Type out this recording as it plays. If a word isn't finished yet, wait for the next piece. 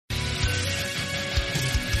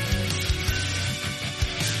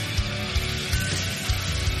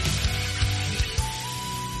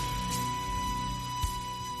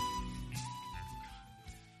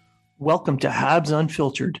Welcome to Habs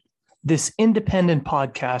Unfiltered. This independent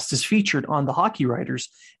podcast is featured on the Hockey Writers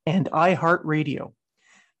and iHeartRadio,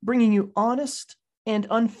 bringing you honest and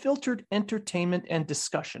unfiltered entertainment and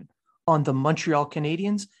discussion on the Montreal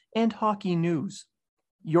Canadiens and hockey news.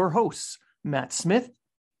 Your hosts, Matt Smith,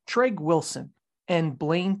 Treg Wilson, and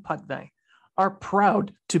Blaine Putney, are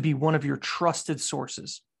proud to be one of your trusted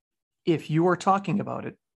sources. If you are talking about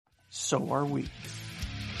it, so are we.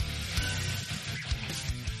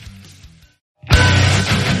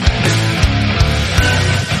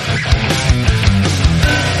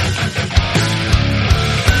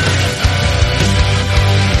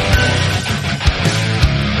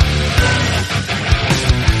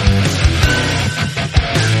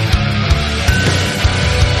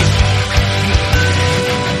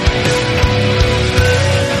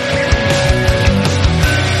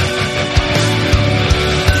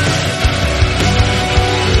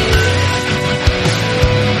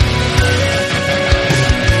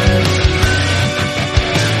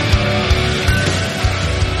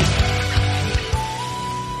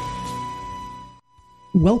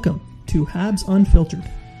 Welcome to Habs Unfiltered.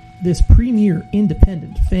 This premier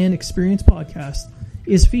independent fan experience podcast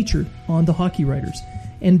is featured on the Hockey Writers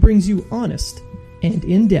and brings you honest and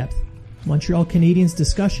in-depth Montreal Canadiens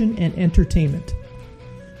discussion and entertainment.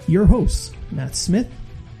 Your hosts, Matt Smith,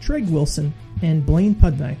 Treg Wilson, and Blaine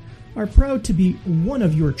Putney, are proud to be one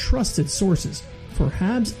of your trusted sources for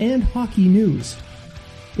Habs and hockey news.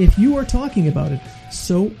 If you are talking about it,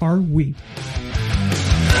 so are we.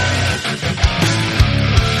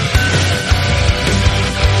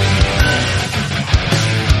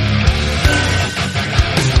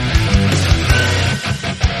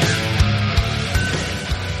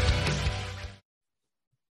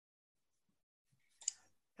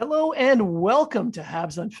 Hello and welcome to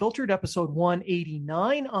Habs Unfiltered, episode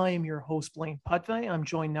 189. I am your host, Blaine Putney. I'm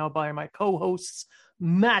joined now by my co-hosts,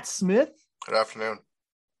 Matt Smith. Good afternoon.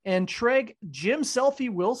 And Treg Jim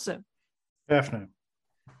Selfie Wilson. Good afternoon.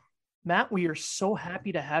 Matt, we are so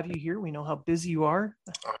happy to have you here. We know how busy you are.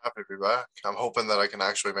 I'm happy to be back. I'm hoping that I can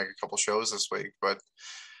actually make a couple shows this week, but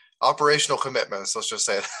operational commitments, let's just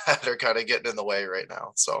say that, are kind of getting in the way right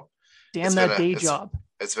now. So damn that day job.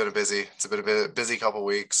 It's been a busy couple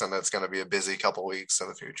weeks, and it's going to be a busy couple weeks in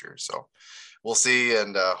the future. So we'll see,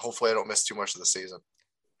 and hopefully I don't miss too much of the season.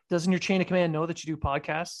 Doesn't your chain of command know that you do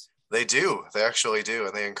podcasts? They do. They actually do,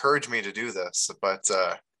 and they encourage me to do this. But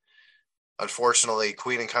unfortunately,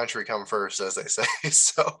 Queen and Country come first, as they say.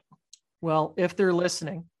 So, well, if they're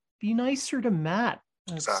listening, be nicer to Matt.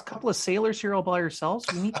 There's a couple of sailors here all by yourselves.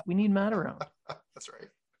 We need Matt around. That's right.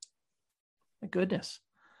 My goodness.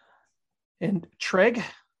 And Treg,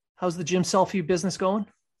 how's the Jim Selfie business going?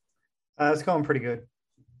 It's going pretty good.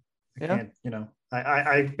 Yeah.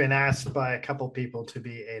 I've been asked by a couple people to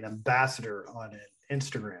be an ambassador on an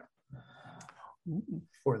Instagram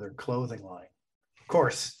for their clothing line. Of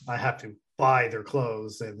course, I have to buy their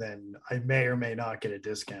clothes, and then I may or may not get a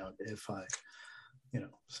discount if I,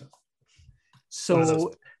 so. It's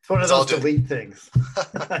one of those delete things.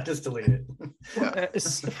 I just delete it. Yeah.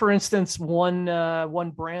 For instance, one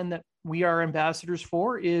brand that we are ambassadors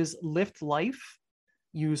for is Lift Life.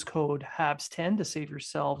 Use code HABS10 to save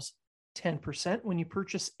yourselves 10% when you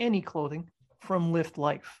purchase any clothing from Lift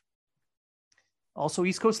Life. Also,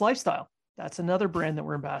 East Coast Lifestyle. That's another brand that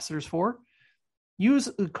we're ambassadors for. Use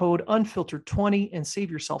the code UNFILTERED20 and save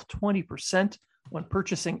yourself 20% when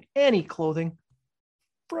purchasing any clothing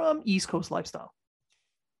from East Coast Lifestyle.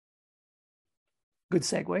 Good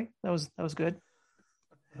segue. That was good.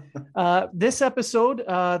 This episode,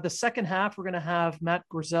 the second half, we're going to have Matt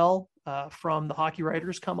Grizel from the Hockey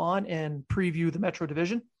Writers come on and preview the Metro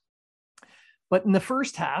Division. But in the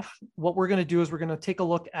first half, what we're going to do is we're going to take a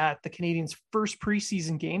look at the Canadiens' first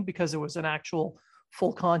preseason game, because it was an actual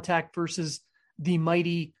full contact versus the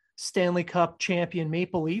mighty Stanley Cup champion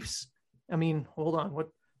Maple Leafs. I mean, hold on.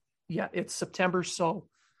 It's September, so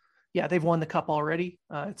yeah, they've won the cup already.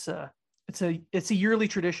 It's a yearly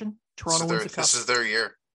tradition. Toronto wins the cup. This is their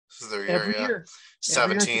year. Every year.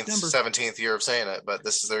 17th year of saying it, but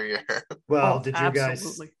this is their year. Well, did you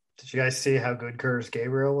guys see how good Curtis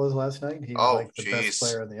Gabriel was last night? He was the best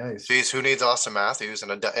player on the ice. Jeez, who needs Austin Matthews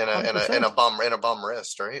in a bum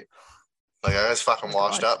wrist, right? Like, I was fucking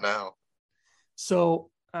washed up now. So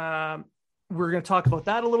we're going to talk about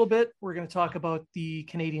that a little bit. We're going to talk about the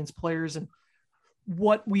Canadiens players and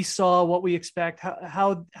what we saw, what we expect,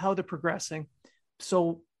 how they're progressing.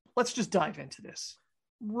 So let's just dive into this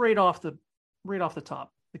right off the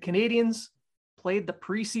top. The Canadiens played the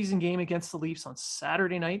preseason game against the Leafs on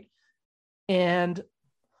Saturday night, and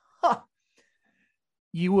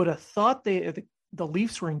you would have thought the the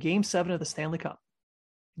Leafs were in Game 7 of the Stanley Cup,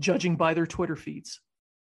 judging by their Twitter feeds.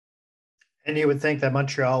 And you would think that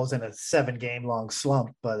Montreal was in a 7-game long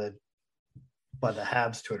slump by the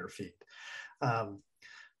Habs Twitter feed.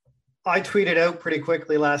 I tweeted out pretty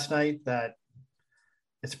quickly last night that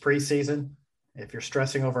it's preseason. If you're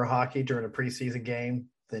stressing over hockey during a preseason game,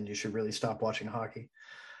 then you should really stop watching hockey.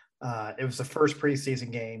 It was the first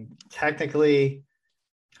preseason game. Technically,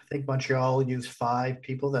 I think Montreal used 5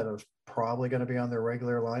 people that are probably going to be on their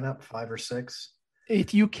regular lineup, 5 or 6.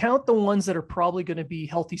 If you count the ones that are probably going to be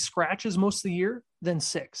healthy scratches most of the year, then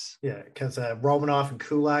 6. Yeah, because Romanoff and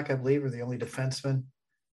Kulak, I believe, are the only defensemen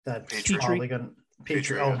that's probably going to.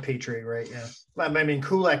 Petrie, right? Yeah. I mean,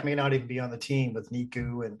 Kulak may not even be on the team with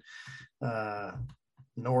Niku and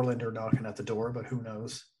Norlinder knocking at the door, but who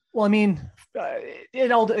knows? Well, I mean,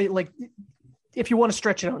 it all like if you want to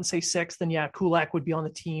stretch it out and say 6, then yeah, Kulak would be on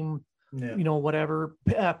the team. Yeah. You know, whatever.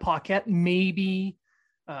 Paquette, maybe.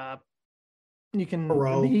 You can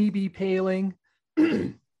Perot. maybe Paling.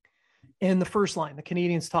 And the first line, the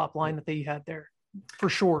Canadians' top line that they had there, for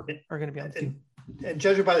sure, are going to be on the team. And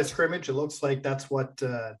judging by the scrimmage, it looks like that's what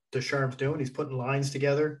Ducharme's doing. He's putting lines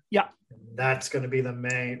together. Yeah, that's going to be the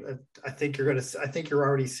main. I think you're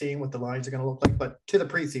already seeing what the lines are going to look like. But to the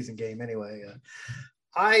preseason game anyway,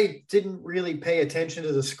 I didn't really pay attention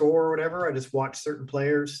to the score or whatever. I just watched certain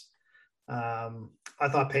players. I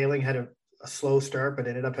thought Paling had a slow start, but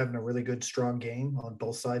ended up having a really good, strong game on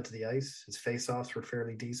both sides of the ice. His faceoffs were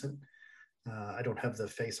fairly decent. I don't have the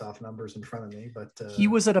face-off numbers in front of me, but he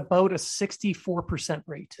was at about a 64%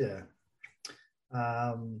 rate. Yeah.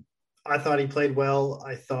 I thought he played well.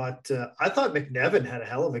 I thought McNevin had a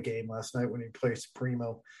hell of a game last night when he played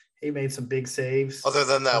Primo. He made some big saves. Other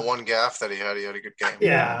than that one gaff that he had a good game.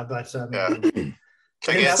 Yeah, but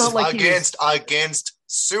against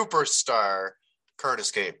superstar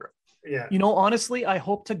Curtis Gabriel. Yeah. You know, honestly, I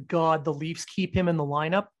hope to God the Leafs keep him in the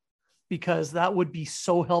lineup, because that would be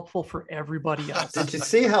so helpful for everybody else. Did you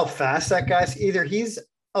see how fast that guy's? Either he's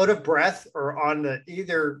out of breath or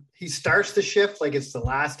either he starts the shift like it's the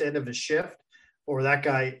last end of his shift, or that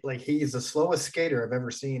guy, like, he's the slowest skater I've ever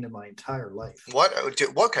seen in my entire life. What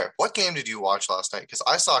game did you watch last night? Because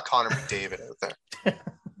I saw Connor McDavid out there.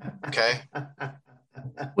 Okay.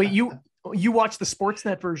 Wait, you watched the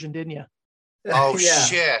Sportsnet version, didn't you? Oh Yeah.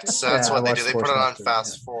 Shit! So that's what they do. They put it on Sportsnet,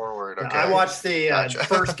 fast forward. Okay. I watched the Gotcha.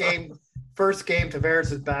 first game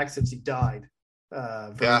Tavares is back since he died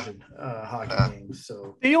version hockey game.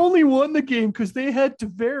 So They only won the game because they had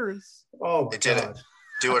Tavares. oh my They did god. it.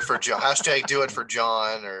 Do it for John. Hashtag do it for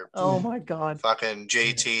John, or Oh my God. fucking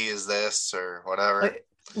JT is this or whatever.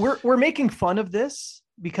 We're making fun of this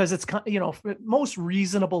because it's, you know, most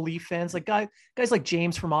reasonable Leaf fans, like guys like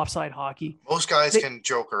James from Offside Hockey. Most guys can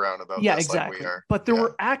joke around about Yeah, this exactly. like we are. But there Yeah.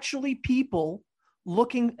 were actually people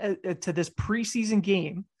looking to this preseason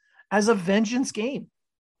game as a vengeance game.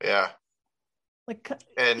 Yeah. Like,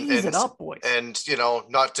 And ease it up, boys. And you know,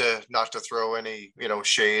 not to throw any, you know,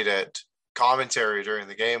 shade at commentary during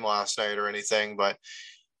the game last night or anything, but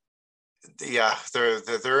yeah,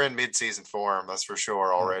 they're in mid-season form, that's for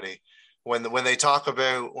sure already. When they talk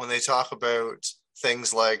about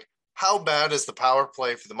things like how bad is the power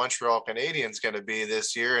play for the Montreal Canadiens going to be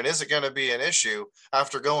this year, and is it going to be an issue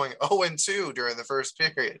after going 0-2 during the first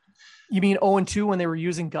period? You mean 0-2 when they were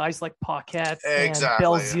using guys like Paquette Exactly.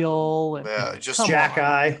 and Belzile and Yeah, just come Jack on.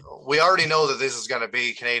 Eye. we already know that this is going to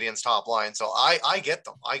be Canadians' top line, so I get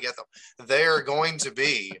them. They're going to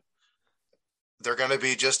be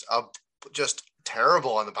just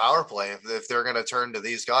terrible on the power play if they're going to turn to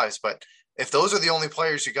these guys. But if those are the only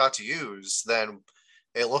players you got to use, then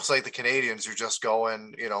it looks like the Canadians are just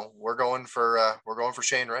going, you know, we're going for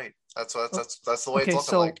Shane Wright. That's the way it's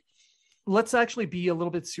looking like. Let's actually be a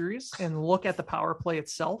little bit serious and look at the power play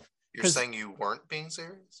itself. You're saying you weren't being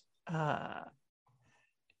serious? No.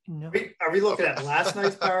 Are we looking at last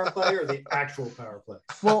night's power play or the actual power play?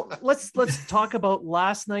 Well, let's talk about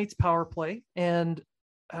last night's power play. And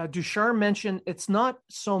Ducharme mentioned it's not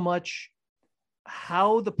so much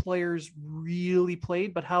how the players really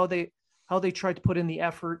played, but how they tried to put in the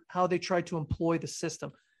effort, how they tried to employ the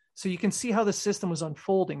system. So you can see how the system was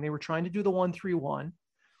unfolding. They were trying to do the 1-3-1,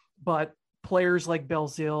 but players like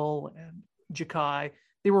Belzile and Jakai,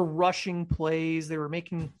 they were rushing plays. They were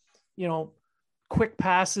making, you know, quick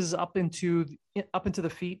passes up into the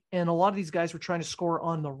feet. And a lot of these guys were trying to score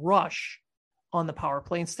on the rush on the power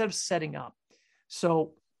play instead of setting up.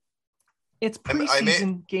 So it's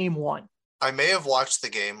preseason game 1. I may have watched the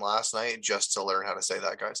game last night just to learn how to say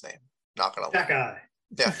that guy's name. Not gonna lie. Jack Eye.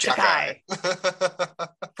 Yeah, Jack.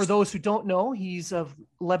 For those who don't know, he's of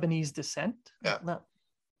Lebanese descent. Yeah.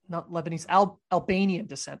 not Lebanese, Albanian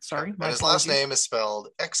descent. Sorry. And My his apologies. last name is spelled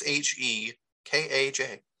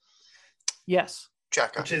Xhekaj. Yes.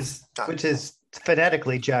 Xhaka. Which is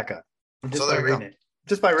phonetically Xhaka. So there you go.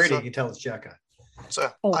 Just by reading, you can tell it's Xhaka.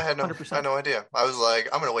 So I had 100%. no idea. I was like,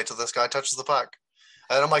 I'm gonna wait till this guy touches the puck.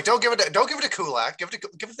 And I'm like, don't give it to Kulak. Give it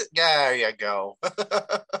to there you go.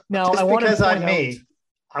 Now Just I want to because point I'm out, me,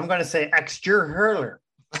 I'm gonna say extra hurler.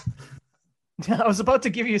 I was about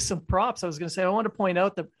to give you some props. I was going to say, I want to point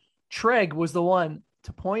out that Treg was the one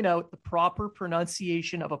to point out the proper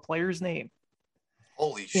pronunciation of a player's name.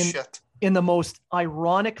 Holy shit. In the most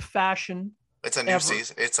ironic fashion. It's a new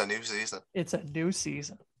season. It's a new season. It's a new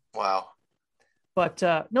season. Wow. But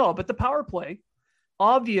but the power play,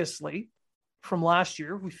 obviously, from last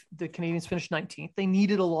year, the Canadians finished 19th. They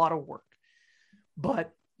needed a lot of work.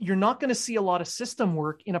 But you're not going to see a lot of system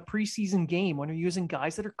work in a preseason game when you're using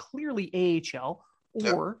guys that are clearly AHL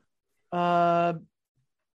or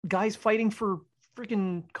guys fighting for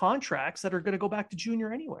freaking contracts that are going to go back to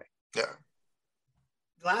junior anyway. Yeah.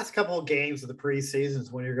 Last couple of games of the preseason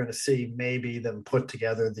is when you're going to see maybe them put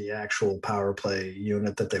together the actual power play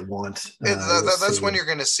unit that they want. That's when you're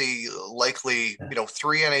going to see likely,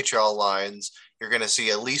 3 NHL lines. You're going to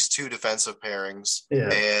see at least 2 defensive pairings.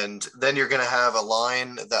 Yeah. And then you're going to have a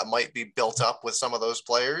line that might be built up with some of those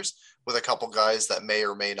players with a couple guys that may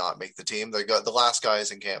or may not make the team. They got the last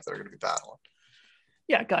guys in camp that are going to be battling.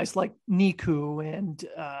 Yeah, guys like Niku and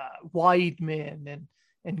Weidman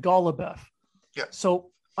and Golubev. Yeah. So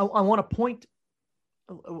I want to point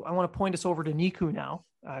us over to Niku now.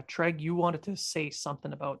 Treg, you wanted to say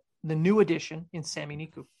something about the new addition in Sami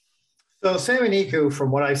Niku. So Sami Niku, from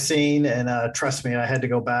what I've seen, and trust me, I had to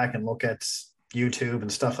go back and look at YouTube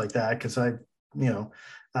and stuff like that because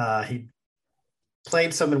he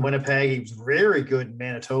played some in Winnipeg. He was very good in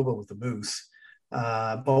Manitoba with the Moose.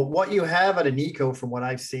 But what you have at a Niku, from what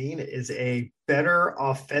I've seen, is a better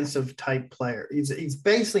offensive type player. He's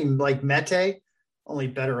basically like Mete, only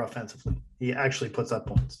better offensively. He actually puts up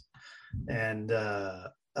points. And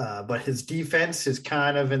but his defense is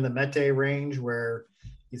kind of in the Mete range where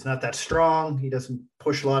he's not that strong. He doesn't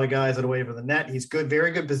push a lot of guys out away from the net. He's good,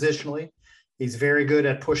 very good positionally. He's very good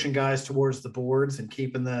at pushing guys towards the boards and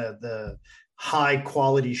keeping the high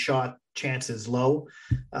quality shot chances low.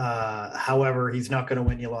 However, he's not going to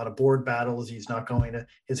win you a lot of board battles. He's not going to.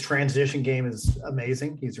 His transition game is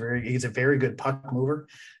amazing. He's a very good puck mover.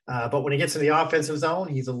 But when he gets in the offensive zone,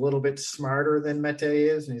 he's a little bit smarter than Mete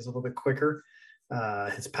is, and he's a little bit quicker.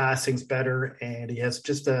 His passing's better, and he has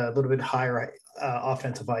just a little bit higher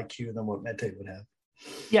offensive IQ than what Mete would have.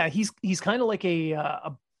 Yeah, he's kind of like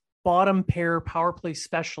a bottom pair power play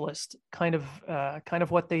specialist, kind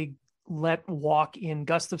of what they let walk in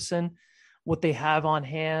Gustafsson, what they have on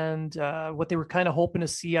hand, what they were kind of hoping to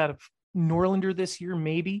see out of Norlinder this year,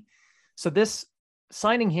 maybe. So this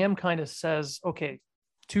signing him kind of says, okay,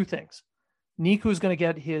 2 things. Niku's going to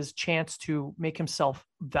get his chance to make himself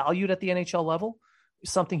valued at the NHL level,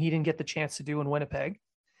 something he didn't get the chance to do in Winnipeg.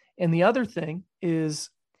 And the other thing is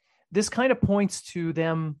this kind of points to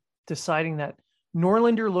them deciding that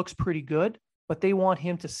Norlinder looks pretty good, but they want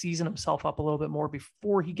him to season himself up a little bit more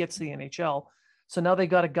before he gets to the NHL. So now they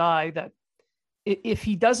got a guy that if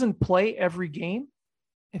he doesn't play every game,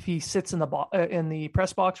 if he sits in the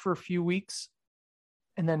press box for a few weeks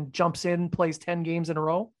and then jumps in, plays 10 games in a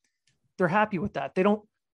row, they're happy with that.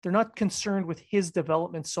 They're not concerned with his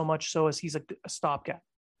development so much so as he's a stopgap.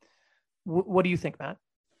 What do you think, Matt?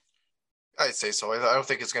 I'd say so. I don't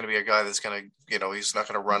think it's going to be a guy that's going to, he's not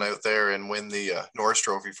going to run out there and win the Norris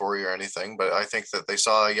Trophy for you or anything. But I think that they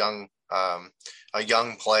saw a young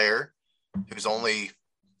player who's only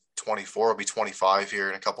 24, will be 25 here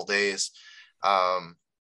in a couple days, that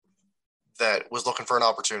was looking for an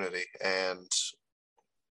opportunity. And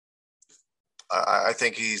I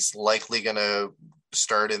think he's likely going to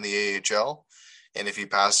start in the AHL. And if he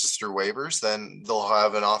passes through waivers, then they'll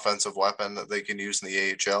have an offensive weapon that they can use in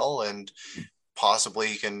the AHL, and possibly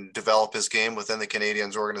he can develop his game within the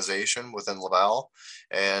Canadiens organization, within Laval,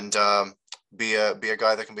 and be a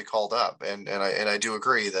guy that can be called up. And I do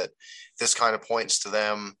agree that this kind of points to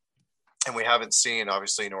them. And we haven't seen,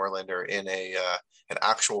 obviously, Norlinder in an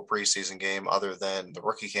actual preseason game other than the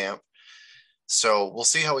rookie camp. So we'll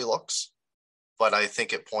see how he looks. But I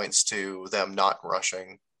think it points to them not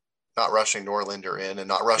rushing Norlinder in and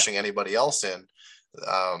not rushing anybody else in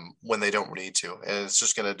when they don't need to. And it's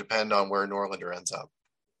just going to depend on where Norlinder ends up.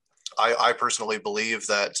 I personally believe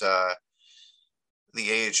that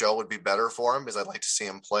the AHL would be better for him because I'd like to see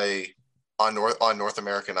him play on North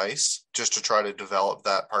American ice just to try to develop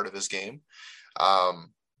that part of his game.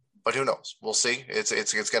 but who knows? We'll see. It's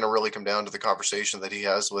going to really come down to the conversation that he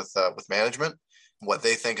has with management, what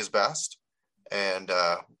they think is best, and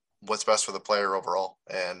what's best for the player overall.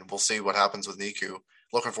 And we'll see what happens with Niku.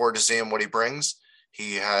 Looking forward to seeing what he brings.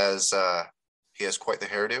 He has quite the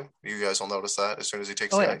hairdo. You guys will notice that as soon as he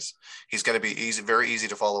takes the ice. He's going to be very easy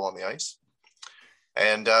to follow on the ice.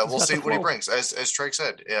 And we'll see what he brings. As Treg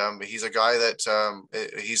said, he's a guy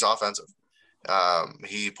that he's offensive.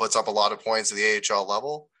 He puts up a lot of points at the AHL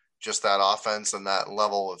level. Just that offense and that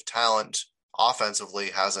level of talent offensively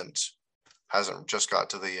hasn't just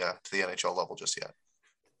got to the NHL level just yet.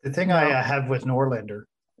 The thing I have with Norlinder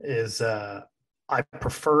is I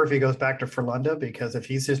prefer if he goes back to Frölunda, because if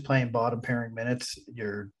he's just playing bottom pairing minutes,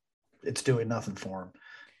 it's doing nothing for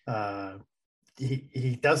him.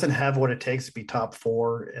 He doesn't have what it takes to be top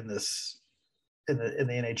 4 in the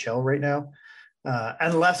NHL right now,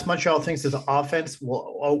 unless Montreal thinks his offense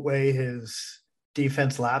will outweigh his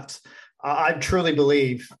defense laps. I truly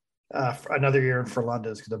believe another year in Frölunda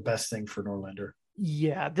is the best thing for Norlinder.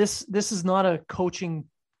 Yeah, this is not a coaching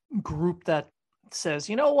group that says,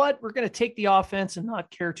 you know what, we're going to take the offense and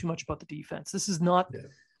not care too much about the defense. This is not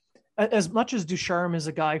as much as Ducharme is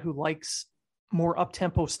a guy who likes more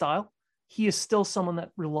up-tempo style. He is still someone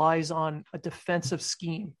that relies on a defensive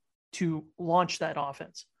scheme to launch that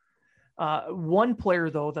offense. One player,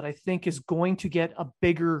 though, that I think is going to get a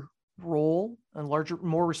bigger role and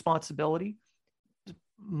more responsibility,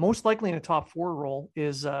 most likely in a top 4 role,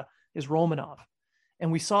 is Romanov.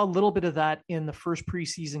 And we saw a little bit of that in the first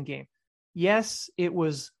preseason game. Yes, it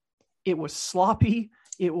was sloppy.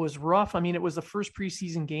 It was rough. I mean, it was the first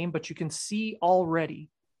preseason game, but you can see already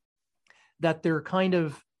that they're kind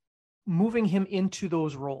of moving him into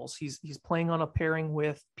those roles. He's playing on a pairing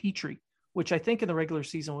with Petrie, which I think in the regular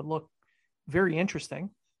season would look very interesting,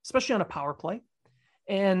 especially on a power play.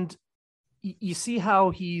 And you see how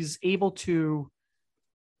he's able to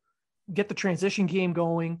get the transition game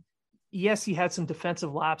going. Yes, he had some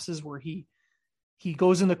defensive lapses where he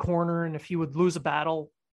goes in the corner, and if he would lose a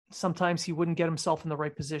battle, sometimes he wouldn't get himself in the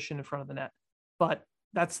right position in front of the net. But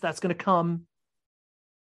that's going to come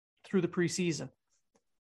through the preseason.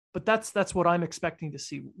 But that's what I'm expecting to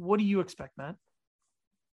see. What do you expect, Matt?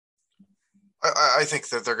 I think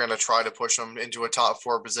that they're going to try to push him into a top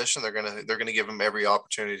 4 position. They're going to give him every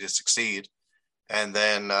opportunity to succeed, and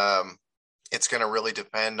then it's going to really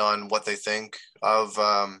depend on what they think of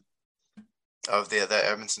the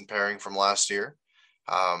Edmondson pairing from last year.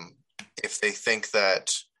 If they think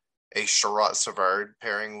that a Sherratt-Savard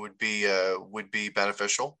pairing would be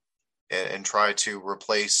beneficial, and try to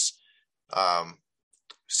replace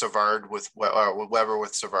Savard with Weber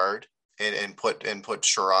with Savard, and put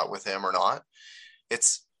Sherratt with him or not.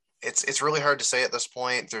 It's really hard to say at this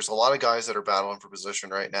point. There's a lot of guys that are battling for position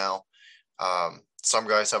right now. Some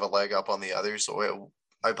guys have a leg up on the others. So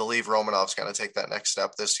I believe Romanov's going to take that next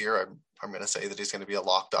step this year. I'm going to say that he's going to be a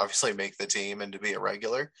lock to obviously make the team and to be a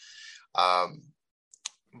regular.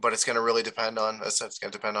 But it's going to really depend on, as I said, it's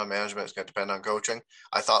going to depend on management. It's going to depend on coaching.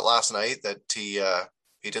 I thought last night that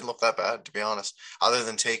he didn't look that bad, to be honest, other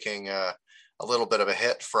than taking a little bit of a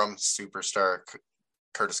hit from superstar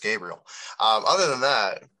Curtis Gabriel. Other than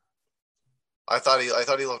that, I thought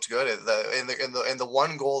he looked good. In the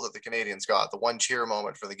one goal that the Canadians got, the one cheer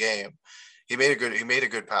moment for the game, he made a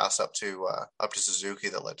good pass up to Suzuki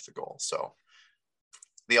that led to the goal. So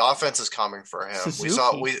the offense is coming for him.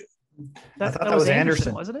 Suzuki? That was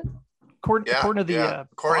Anderson, wasn't it? According to the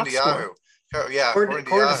according to Yahoo. Yeah, according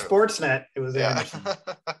to Sportsnet, it was Anderson.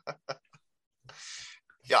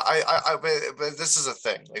 Yeah, but this is a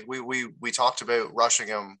thing. Like we talked about rushing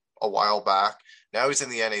him a while back. Now he's in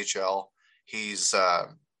the NHL. He's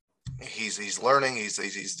learning.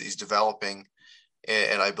 He's developing,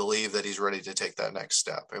 and I believe that he's ready to take that next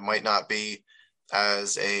step. It might not be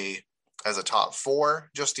as a top 4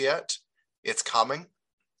 just yet. It's coming.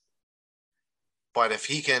 But if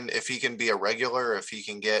he can be a regular, if he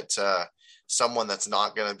can get someone that's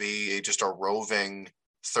not going to be just a roving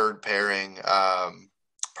third pairing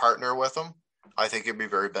partner with him, I think it'd be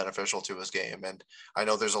very beneficial to his game. And I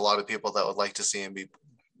know there's a lot of people that would like to see him be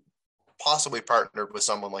possibly partnered with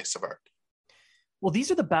someone like Savard. Well,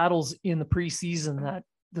 these are the battles in the preseason that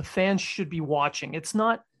the fans should be watching. It's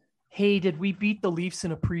not, hey, did we beat the Leafs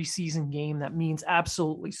in a preseason game? That means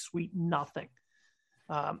absolutely sweet nothing.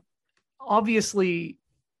 Obviously,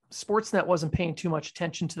 Sportsnet wasn't paying too much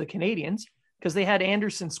attention to the Canadians because they had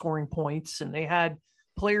Anderson scoring points and they had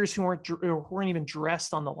players who weren't even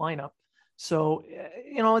dressed on the lineup. So,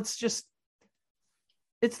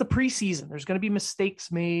 it's the preseason. There's going to be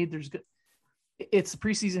mistakes made. It's the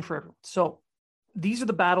preseason for everyone. So these are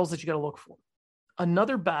the battles that you got to look for.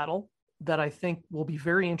 Another battle that I think will be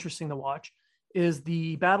very interesting to watch is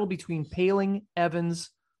the battle between Paling, Evans,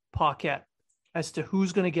 Paquette as to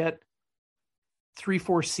who's going to get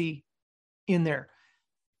 3-4C in there.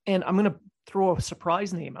 And I'm going to throw a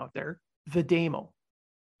surprise name out there, Vidamo.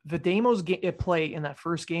 Vidamo's play in that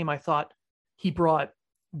first game, I thought he brought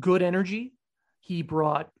good energy. He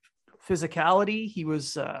brought physicality. He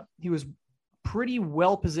was pretty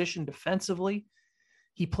well positioned defensively.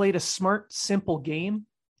 He played a smart, simple game,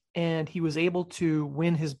 and he was able to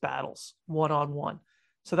win his battles one-on-one.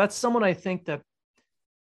 So that's someone I think that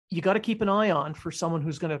you got to keep an eye on for someone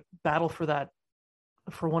who's going to battle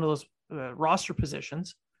for one of those roster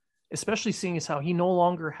positions, especially seeing as how he no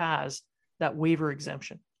longer has that waiver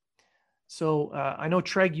exemption. So I know,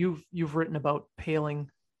 Treg, you've written about Paling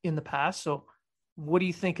in the past. So what do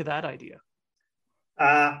you think of that idea?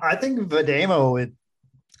 I think Vidamo, it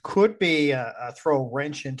could be a throw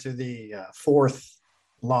wrench into the fourth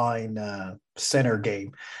line center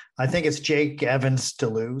game. I think it's Jake Evans to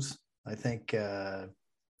lose. I think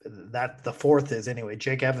that the fourth is anyway.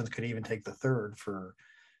 Jake Evans could even take the third for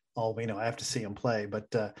all we know. I have to see him play,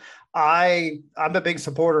 but I'm a big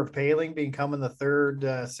supporter of Paling becoming the third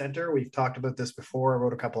center. We've talked about this before. I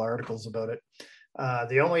wrote a couple articles about it.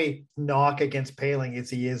 The only knock against Paling is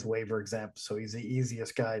he is waiver exempt, so he's the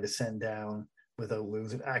easiest guy to send down without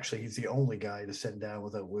losing. Actually, he's the only guy to send down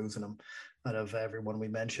without losing him out of everyone we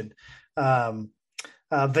mentioned. Vidamo,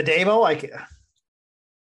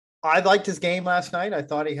 I liked his game last night. I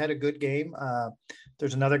thought he had a good game.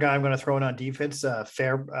 There's another guy I'm going to throw in on defense. What's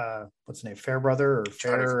his name? Fairbrother or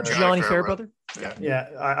Fair? Johnny Fairbrother. Yeah.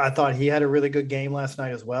 I thought he had a really good game last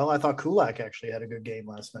night as well. I thought Kulak actually had a good game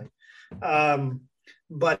last night.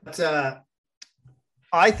 But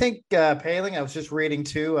I think Paling, I was just reading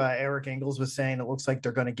too, Eric Engels was saying it looks like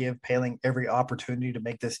they're going to give Paling every opportunity to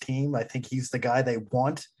make this team. I think he's the guy they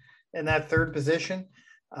want in that third position.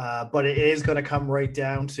 But it is going to come right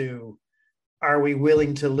down to, are we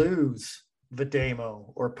willing to lose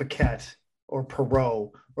Vidamo or Paquette or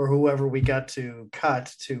Perreault or whoever we got to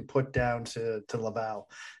cut to put down to Laval?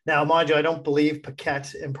 Now, mind you, I don't believe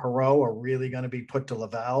Paquette and Perreault are really going to be put to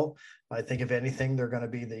Laval. I think if anything, they're going to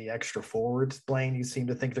be the extra forwards. Blaine, you seem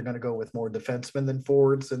to think they're going to go with more defensemen than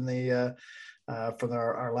forwards in the from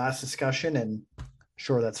our last discussion, and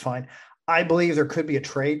sure, that's fine. I believe there could be a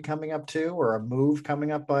trade coming up too, or a move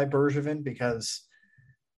coming up by Bergevin, because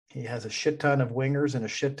he has a shit ton of wingers and a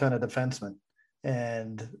shit ton of defensemen.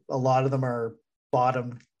 And a lot of them are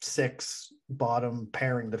bottom six, bottom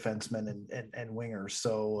pairing defensemen and wingers.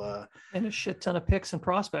 So, and a shit ton of picks and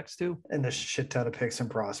prospects too. And a shit ton of picks and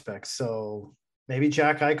prospects. So maybe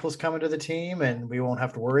Jack Eichel's coming to the team and we won't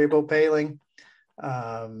have to worry about Paling.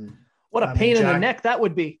 What a pain in the neck that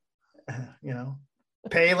would be. You know,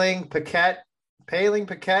 Paling, Paquette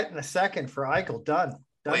in a second for Eichel. Done.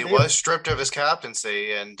 Well, he was stripped of his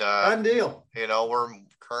captaincy, and done deal. You know, we're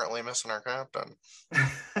currently missing our captain.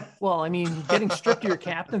 Well, I mean, getting stripped of your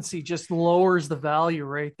captaincy just lowers the value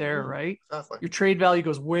right there, right? Exactly. Your trade value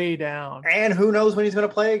goes way down. And who knows when he's going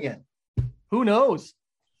to play again? Who knows?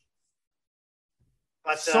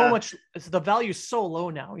 But, so much. The value is so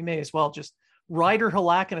low now. We may as well just ride or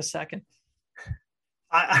Halak in a second.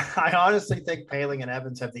 I honestly think Paling and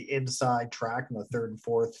Evans have the inside track in the third and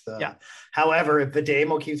fourth. Yeah. However, if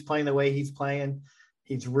Vidamo keeps playing the way he's playing,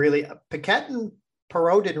 he's really Paquette and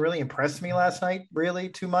Perreault didn't really impress me last night, really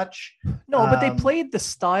too much. No, but they played the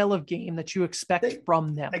style of game that you expect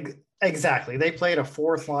from them. Exactly. They played a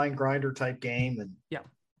fourth line grinder type game, and yeah.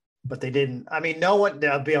 But they didn't. I mean, no one.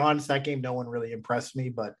 I'll be honest, that game, no one really impressed me.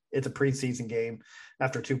 But it's a preseason game.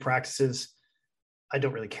 After two practices, I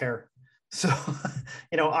don't really care. So,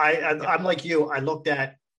 you know, I'm like you. I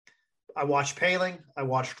watched Paling, I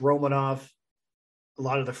watched Romanov, a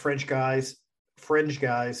lot of the fringe guys. There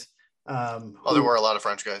were a lot of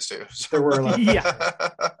French guys too. So. There were a lot.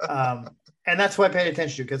 Yeah. And that's what I paid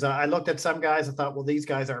attention to, because I looked at some guys and thought, well, these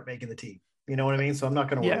guys aren't making the team. You know what I mean? So I'm not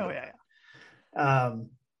going to worry. Yeah.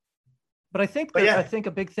 But I think I think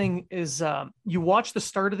a big thing is you watch the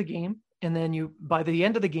start of the game, and then by the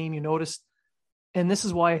end of the game, you notice, and this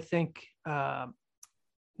is why I think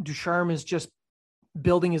Ducharme is just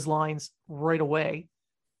building his lines right away.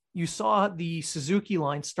 You saw the Suzuki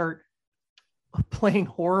line start playing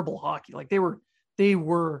horrible hockey. Like they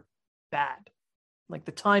were bad. Like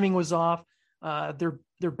the timing was off.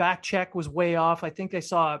 Their back check was way off. I think I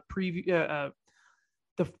saw a preview.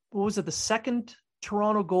 The second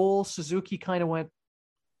Toronto goal? Suzuki kind of went.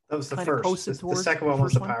 That was the first. The second one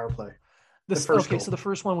was the power play. So the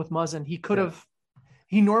first one with Muzzin, he could have.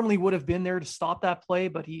 He normally would have been there to stop that play,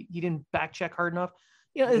 but he didn't back check hard enough.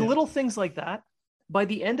 Little things like that. by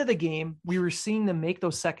the end of the game, we were seeing them make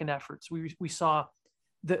those second efforts. We saw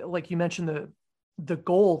like you mentioned, the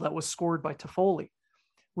goal that was scored by Toffoli.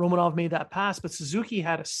 Romanov made that pass, but Suzuki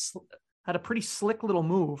had a pretty slick little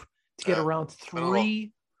move to get around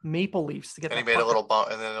three Maple Leafs to get. And he made a little bump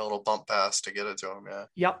and then a little bump pass to get it to him. Yeah.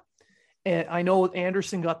 Yep. And I know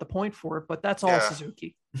Anderson got the point for it, but that's all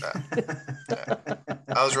Suzuki. Yeah.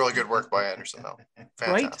 That was really good work by Anderson, though.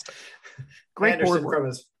 Fantastic. Right? Great Anderson board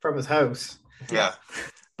work. from his house. Yeah.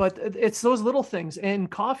 But it's those little things. And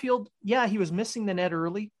Caulfield, he was missing the net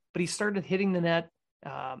early, but he started hitting the net,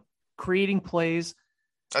 creating plays.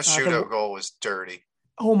 That shootout goal was dirty.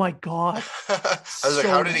 Oh my God. I was like,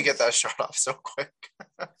 how did he get that shot off so quick?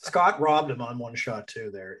 Scott robbed him on one shot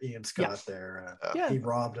too there. Ian Scott there. He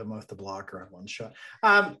robbed him with the blocker on one shot.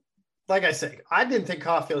 Like I say, I didn't think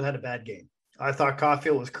Caulfield had a bad game. I thought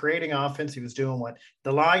Caulfield was creating offense. He was doing what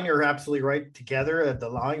the line, you're absolutely right, together. The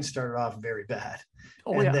line started off very bad.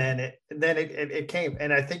 Then it came.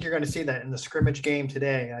 And I think you're going to see that in the scrimmage game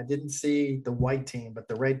today. I didn't see the white team, but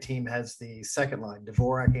the red team has the second line,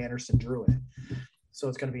 Dvorak, Anderson, Drouin. So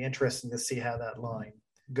it's going to be interesting to see how that line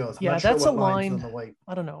goes. That's a line.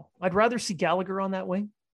 I don't know. I'd rather see Gallagher on that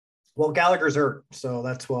wing. Well, Gallagher's hurt, so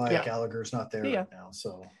that's why Gallagher's not there right now.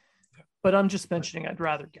 So, but I'm just mentioning I'd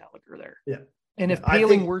rather Gallagher there. Yeah. And if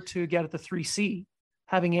Poehling were to get at the 3C,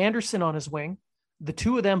 having Anderson on his wing, the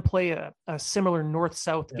two of them play a similar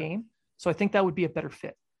north-south game. So I think that would be a better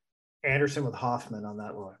fit. Anderson with Hoffman on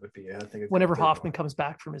that line would be, I think. Whenever Hoffman comes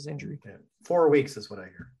back from his injury. Yeah. 4 weeks is what I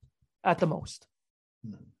hear. At the most.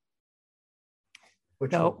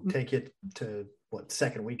 Which will take it to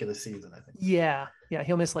second week of the season, I think. Yeah.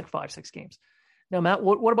 He'll miss like 5-6 games. Now, Matt,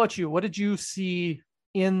 what about you? What did you see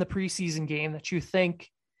in the preseason game that you think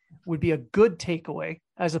would be a good takeaway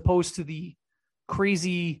as opposed to the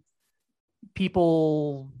crazy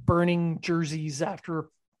people burning jerseys after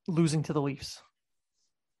losing to the Leafs?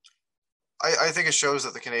 I think it shows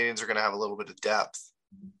that the Canadians are going to have a little bit of depth.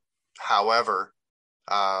 However,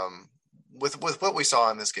 with what we saw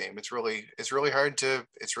in this game, it's really hard to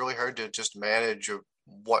just manage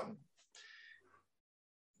what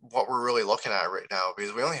we're really looking at right now,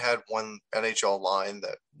 because we only had one NHL line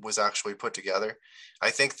that was actually put together. I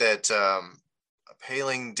think that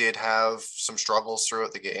Poehling did have some struggles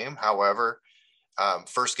throughout the game. However,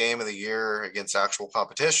 first game of the year against actual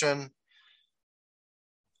competition,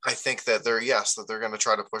 I think that they're going to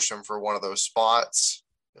try to push him for one of those spots.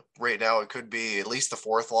 Right now, it could be at least the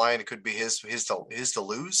fourth line. It could be his to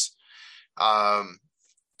lose. I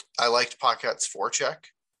liked Paquette's forecheck.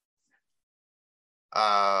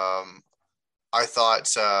 I thought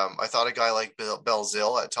a guy like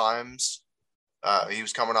Belzile at times, he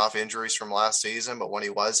was coming off injuries from last season, but when he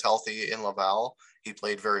was healthy in Laval, he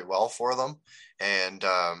played very well for them. And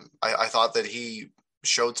I thought that he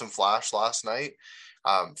showed some flash last night.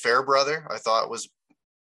 Fairbrother, I thought, was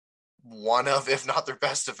one of, if not their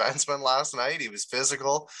best defenseman last night. He was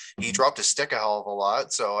physical. He dropped his stick a hell of a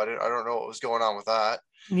lot, so I don't know what was going on with that.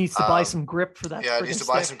 Needs to buy some grip for that. Yeah, needs to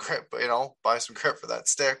buy some grip, buy some grip for that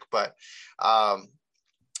stick. But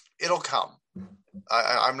it'll come.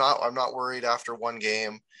 I'm not worried after one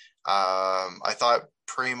game. I thought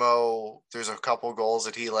Primo, there's a couple goals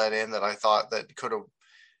that he let in that I thought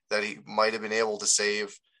that he might have been able to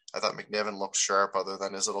save. I thought McNiven looked sharp, other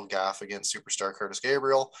than his little gaffe against superstar Curtis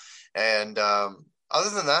Gabriel. And other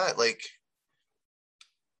than that, like,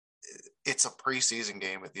 it's a preseason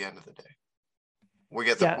game at the end of the day. We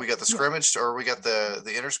get the scrimmage, or we get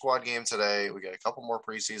the inter squad game today. We got a couple more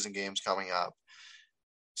preseason games coming up.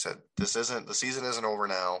 So the season isn't over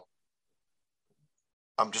now.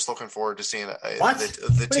 I'm just looking forward to seeing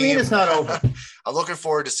the team. Mean it's not over? I'm looking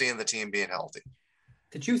forward to seeing the team being healthy.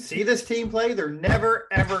 Did you see this team play? They're never,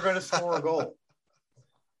 ever going to score a goal.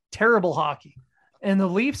 Terrible hockey. And the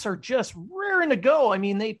Leafs are just raring to go. I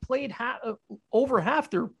mean, they played over half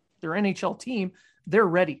their NHL team. They're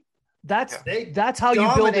ready. That's how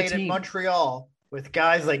you build a team. Montreal with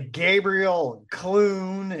guys like Gabriel and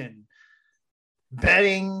Clune and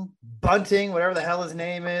Bunting, whatever the hell his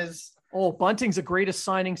name is. Oh, Bunting's the greatest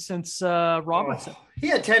signing since Robertson. He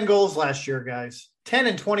had 10 goals last year, guys. 10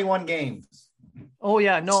 in 21 games. Oh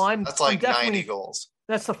yeah, no, that's like 90 goals.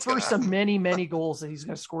 That's the first of many, many goals that he's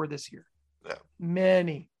going to score this year. Yeah,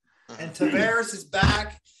 many. And Tavares is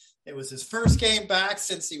back. It was his first game back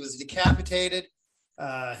since he was decapitated.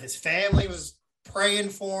 His family was praying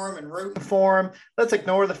for him and rooting for him. Let's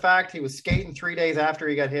ignore the fact he was skating 3 days after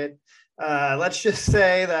he got hit. Let's just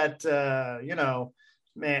say that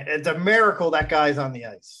man, it's a miracle that guy's on the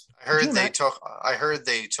ice. I heard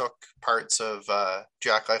they took parts of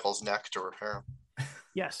Jack Eichel's neck to repair him.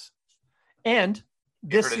 Yes. And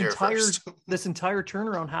You heard it here first. this entire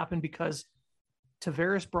turnaround happened because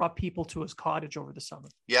Tavares brought people to his cottage over the summer.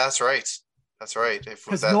 Yeah, that's right. That's right.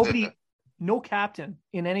 Because no captain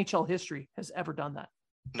in NHL history has ever done that.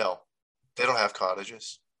 No, they don't have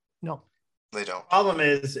cottages. No, they don't. Problem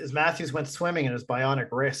is Matthews went swimming and his bionic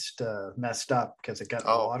wrist messed up because it got in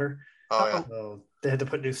the water. Oh yeah. So they had to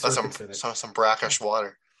put new circuits in it. Some brackish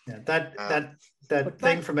water. Yeah, that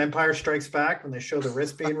thing from Empire Strikes Back when they show the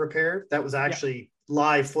wrist being repaired, that was actually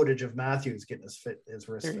live footage of Matthews getting his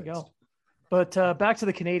wrist. There you go. But back to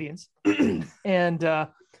the Canadians, and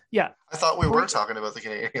yeah, I thought we were talking about the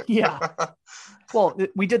Canadians. Yeah, well,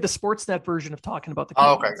 we did the Sportsnet version of talking about the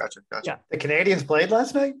Canadians. Oh, okay, gotcha. Yeah, the Canadians played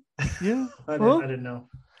last night. Yeah, I didn't know.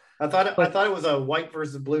 I thought it was a white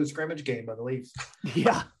versus blue scrimmage game by the Leafs.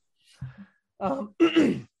 Yeah.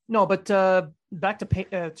 No, but back to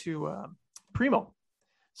Primo.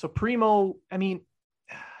 So Primo, I mean,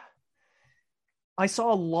 I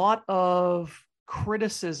saw a lot of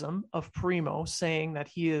criticism of Primo saying that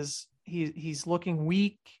he's looking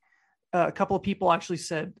weak. A couple of people actually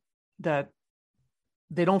said that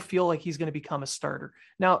they don't feel like he's going to become a starter.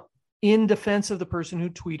 Now, in defense of the person who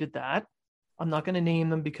tweeted that, I'm not going to name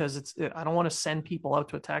them because I don't want to send people out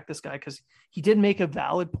to attack this guy because he did make a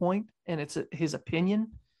valid point and it's his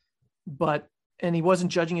opinion, and he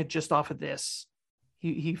wasn't judging it just off of this.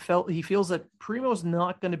 He feels that Primo's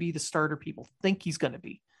not going to be the starter people think he's going to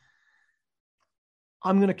be.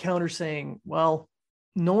 I'm going to counter saying, well,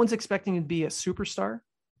 no one's expecting him to be a superstar,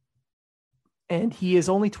 and he is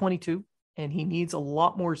only 22 and he needs a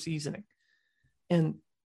lot more seasoning. And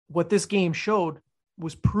what this game showed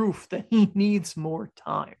was proof that he needs more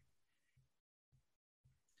time.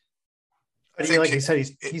 But like you said,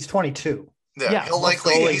 he's 22. Yeah,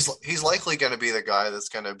 he's likely going to be the guy that's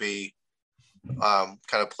going to be kind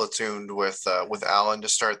of platooned with Allen to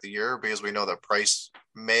start the year, because we know that Price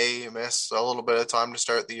may miss a little bit of time to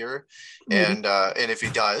start the year, and if he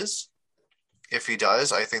does,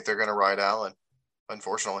 I think they're going to ride Allen.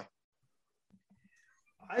 Unfortunately,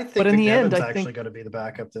 I think McNevin's actually going to be the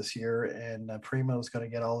backup this year, and Primo's going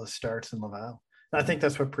to get all his starts in Laval. I think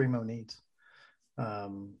that's what Primo needs.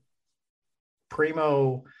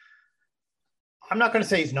 Primo, I'm not going to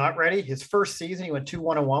say he's not ready. His first season, he went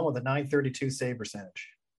 2-1-1 with a .932 save percentage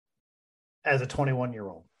as a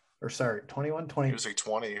 21-year-old. Or sorry, 21, 20. He was like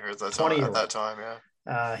 20 at that time,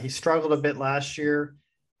 yeah. He struggled a bit last year.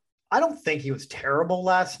 I don't think he was terrible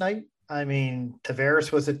last night. I mean,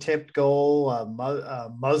 Tavares was a tipped goal.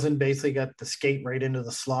 Muzzin basically got the skate right into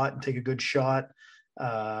the slot and take a good shot.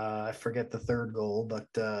 I forget the third goal, but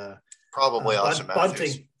probably Austin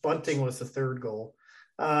Matthews. Bunting was the third goal.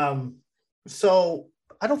 So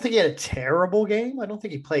I don't think he had a terrible game. I don't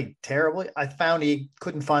think he played terribly. I found he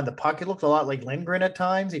couldn't find the puck. It looked a lot like Lindgren at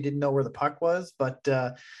times. He didn't know where the puck was, but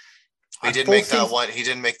he didn't make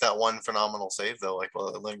that one phenomenal save though, like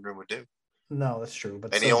what Lindgren would do. No, that's true.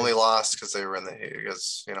 But he only lost because they were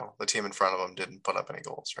because the team in front of him didn't put up any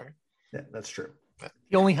goals, right? Yeah, that's true. Yeah.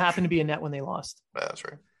 He only happened to be a net when they lost. Yeah, that's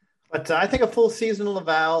right. But I think a full season in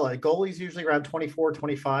Laval, goalies usually around 24,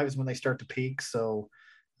 25 is when they start to peak. So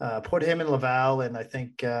put him in Laval, and I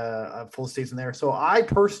think a full season there. So I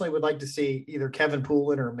personally would like to see either Kevin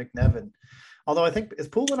Poulin or McNevin. Although I think, is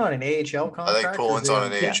Poulin on an AHL contract? I think Poulin's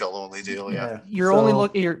on an AHL only deal. Yeah. You're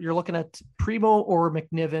looking at Primo or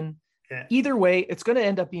McNiven. Yeah. Either way, it's going to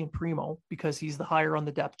end up being Primo because he's the higher on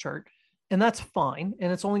the depth chart, and that's fine.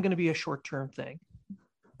 And it's only going to be a short-term thing.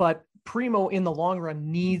 But Primo in the long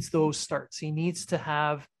run needs those starts. He needs to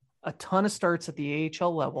have a ton of starts at the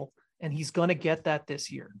AHL level, and he's going to get that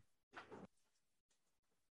this year.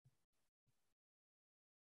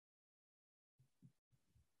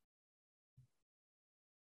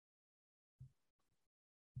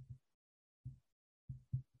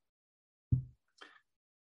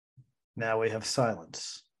 Now we have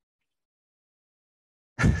silence.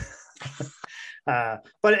 But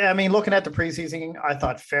I mean, looking at the preseason, I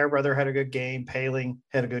thought Fairbrother had a good game. Paling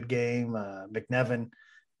had a good game. McNevin,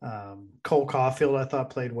 Cole Caulfield, I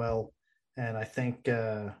thought played well. And I think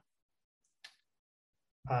what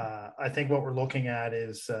we're looking at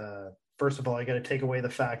is, first of all, you got to take away the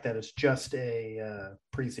fact that it's just a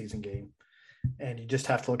preseason game, and you just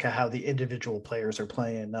have to look at how the individual players are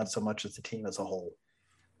playing, not so much as the team as a whole,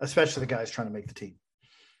 especially the guys trying to make the team.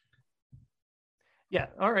 Yeah.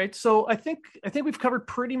 All right. So I think we've covered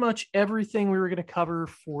pretty much everything we were going to cover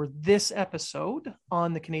for this episode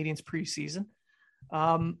on the Canadiens preseason.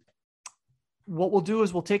 What we'll do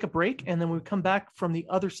is we'll take a break, and then when we come back from the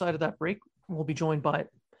other side of that break, we'll be joined by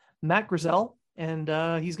Matt Grizzell, and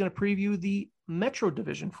he's going to preview the Metro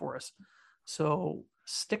division for us. So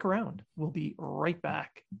stick around. We'll be right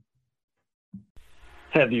back.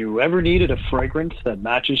 Have you ever needed a fragrance that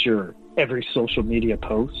matches your every social media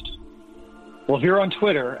post? Well, if you're on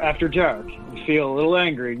Twitter after dark and feel a little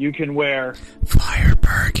angry, you can wear Fire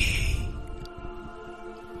Perky.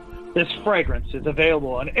 This fragrance is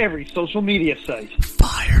available on every social media site,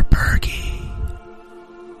 Fire Perky.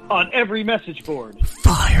 on every message board.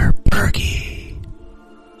 Fire Perky.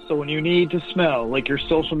 So when you need to smell like your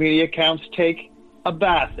social media accounts take a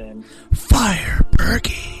bath in, Fire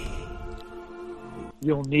Perky.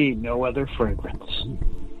 you'll need no other fragrance.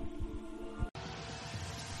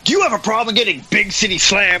 Do you have a problem getting big city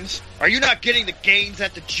slams? Are you not getting the gains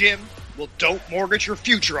at the gym? Well, don't mortgage your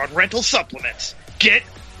future on rental supplements. Get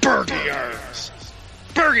Bergie Arms.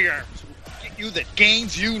 Bergie Arms will get you the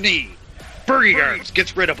gains you need. Bergie Arms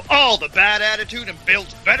gets rid of all the bad attitude and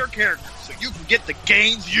builds better character so you can get the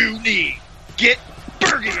gains you need. Get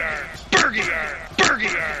Bergie Arms. Bergie Arms.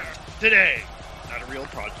 Bergie Arms today. Not a real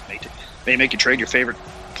product. May make you trade your favorite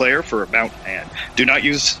player for a mount, and do not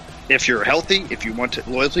use if you're healthy. If you want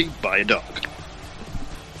loyalty, buy a dog.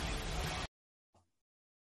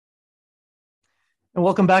 And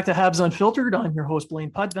welcome back to Habs Unfiltered. I'm your host,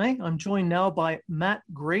 Blaine Pudvang. I'm joined now by Matt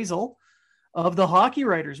Grazel of the Hockey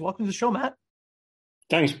Writers. Welcome to the show, Matt.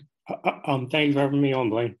 Thanks. Thank you for having me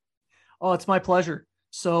on, Blaine. Oh, it's my pleasure.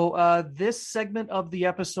 So this segment of the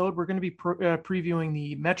episode, we're going to be previewing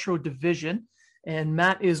the Metro Division, and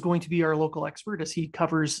Matt is going to be our local expert as he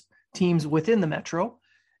covers teams within the Metro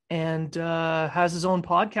and has his own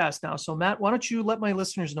podcast now. So Matt, why don't you let my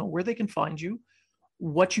listeners know where they can find you,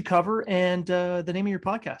 what you cover, and the name of your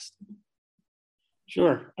podcast?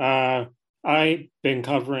 Sure. I've been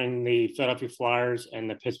covering the Philadelphia Flyers and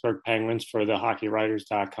the Pittsburgh Penguins for the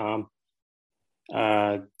HockeyWriters.com.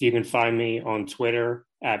 You can find me on Twitter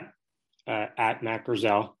at Matt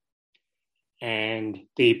Grizel. And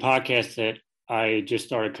the podcast that I just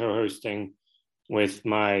started co-hosting with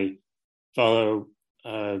my fellow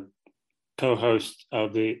co-host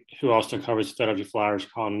who also covers Philadelphia Flyers,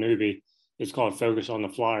 Colin Newby, is called Focus on the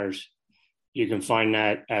Flyers. You can find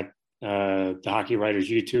that at the Hockey Writers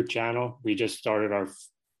YouTube channel. We started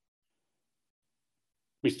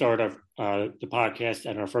the podcast,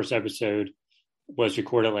 and our first episode was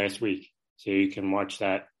recorded last week. So you can watch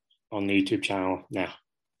that on the YouTube channel now.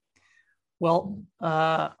 Well,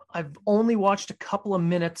 I've only watched a couple of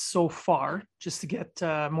minutes so far just to get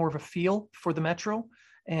more of a feel for the Metro.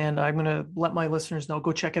 And I'm going to let my listeners know,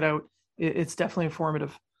 go check it out. It's definitely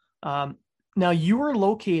informative. Now, you are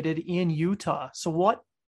located in Utah. So what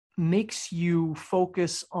makes you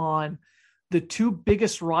focus on the two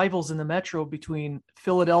biggest rivals in the Metro between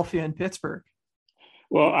Philadelphia and Pittsburgh?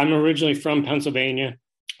 Well, I'm originally from Pennsylvania.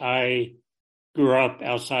 I grew up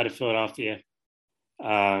outside of Philadelphia.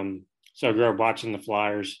 So I grew up watching the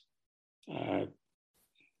Flyers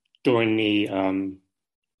during the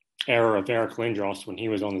era of Eric Lindros when he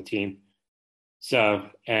was on the team. So,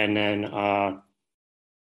 and then so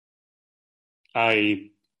I've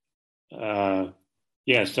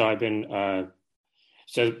been,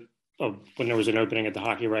 when there was an opening at the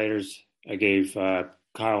Hockey Writers, I gave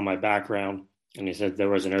Kyle my background, and he said there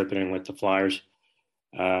was an opening with the Flyers.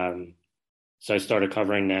 So I started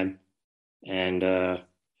covering them and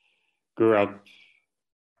grew up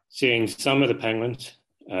seeing some of the Penguins,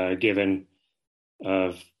 given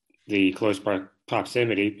of the close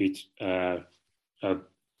proximity of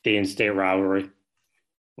the in-state rivalry,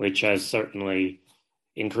 which has certainly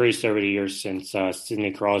increased over the years since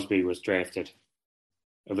Sidney Crosby was drafted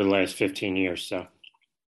over the last 15 years. So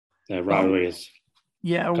the rivalry is...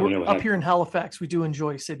 Yeah, we're up here in Halifax. We do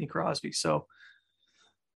enjoy Sidney Crosby. So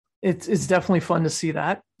it's definitely fun to see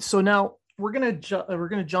that. So now we're going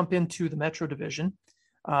to jump into the Metro Division.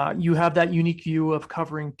 You have that unique view of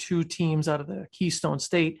covering two teams out of the Keystone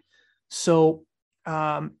State. So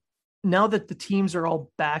now that the teams are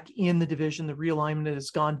all back in the division, the realignment has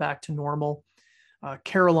gone back to normal.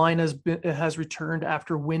 Carolina has returned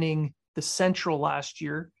after winning the Central last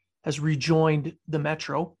year, has rejoined the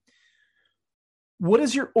Metro. What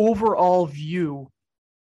is your overall view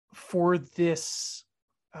for this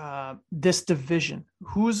division?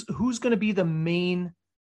 Who's going to be the main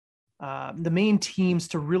teams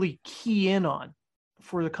to really key in on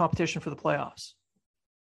for the competition for the playoffs?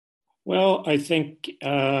 Well, I think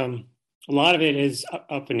a lot of it is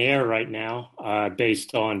up in the air right now,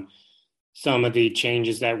 based on some of the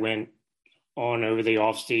changes that went on over the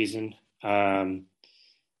offseason.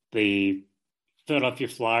 The Philadelphia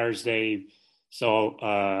Flyers, they saw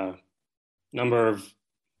a number of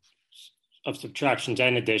subtractions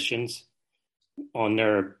and additions on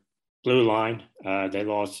their blue line. They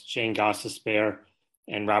lost Shane Gostisbehere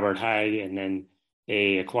and Robert Haig, and then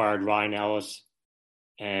they acquired Ryan Ellis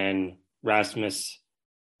and Rasmus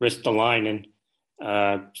Ristolainen.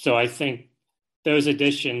 So I think those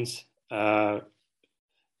additions, and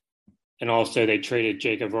also they traded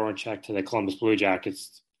Jacob Voracek to the Columbus Blue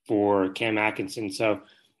Jackets for Cam Atkinson. So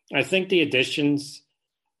I think the additions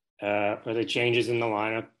or the changes in the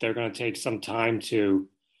lineup, they're going to take some time to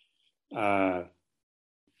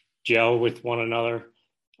gel with one another.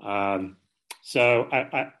 So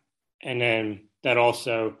and then that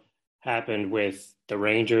also happened with the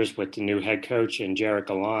Rangers with the new head coach and Jarrett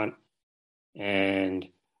Gallant, and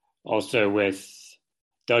also with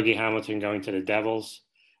Dougie Hamilton going to the Devils.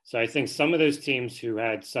 So I think some of those teams who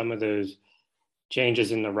had some of those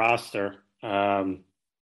changes in the roster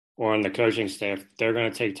or on the coaching staff, they're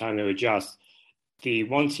going to take time to adjust. The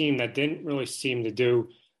one team that didn't really seem to do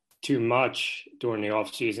too much during the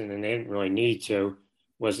offseason, and they didn't really need to,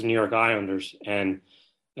 was the New York Islanders. And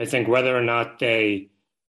I think whether or not the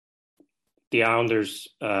Islanders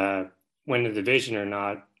win the division or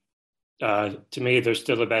not, to me, they're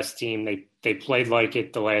still the best team. They played like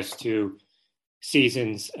it the last two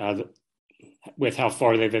seasons with how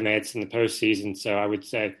far they've advanced in the postseason. So I would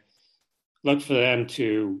say look for them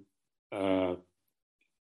to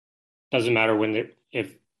doesn't matter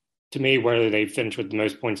to me, whether they finish with the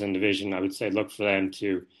most points in the division, I would say look for them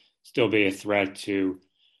to still be a threat to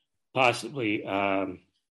possibly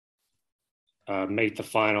make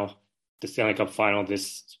the Stanley Cup final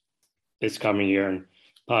this coming year, and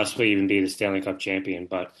possibly even be the Stanley Cup champion.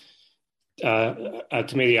 But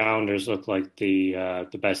to me, the Islanders look like the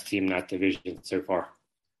best team in that division so far.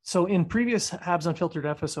 So in previous Habs Unfiltered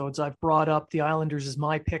episodes, I've brought up the Islanders as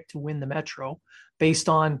my pick to win the Metro based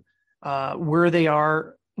on where they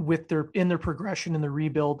are in their progression in the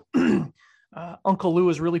rebuild. Uncle Lou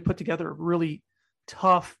has really put together a really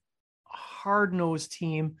tough, hard-nosed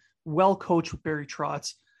team, well coached with Barry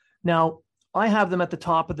Trotz. Now, I have them at the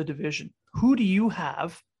top of the division. Who do you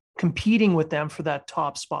have competing with them for that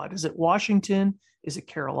top spot? Is it Washington? Is it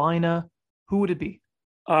Carolina? Who would it be?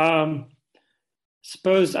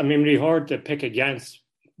 Suppose, it'd be hard to pick against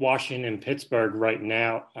Washington and Pittsburgh right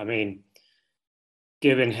now.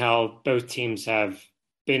 Given how both teams have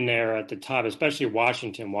been there at the top, especially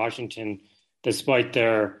Washington. Washington, despite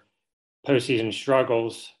their postseason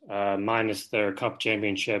struggles, minus their Cup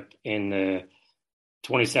championship in the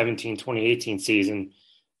 2017-2018 season,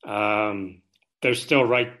 they're still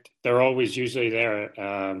right. They're always usually there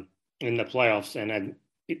in the playoffs, and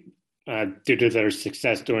due to their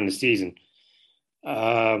success during the season.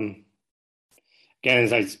 Again,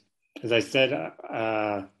 as I said,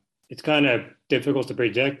 it's kind of difficult to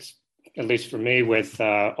predict, at least for me, with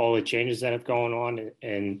all the changes that have gone on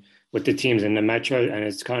and with the teams in the Metro. And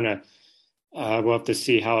it's kind of, we'll have to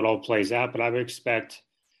see how it all plays out. But I would expect,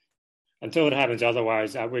 until it happens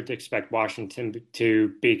otherwise, I would expect Washington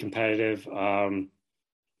to be competitive. I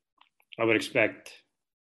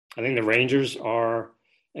think the Rangers are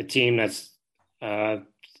a team that's,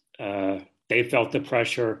 they felt the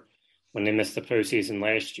pressure when they missed the postseason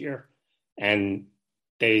last year. And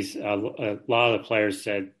a lot of the players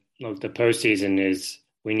said, look, the postseason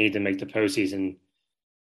we need to make the postseason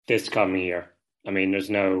this coming year. There's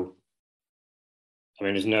no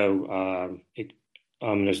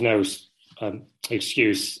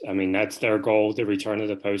excuse. That's their goal, the return to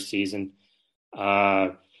the postseason.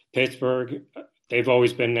 Pittsburgh, they've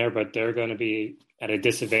always been there, but they're going to be at a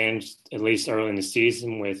disadvantage, at least early in the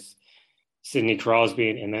season, with Sidney Crosby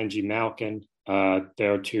and Angie Malkin.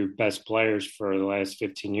 They're two best players for the last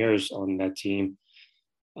 15 years on that team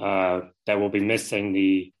that will be missing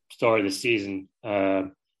the start of the season.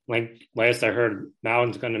 Last I heard,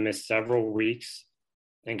 Malkin's going to miss several weeks.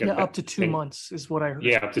 Up to 2 months is what I heard.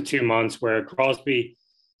 Yeah, up to 2 months, where Crosby,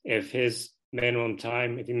 if he misses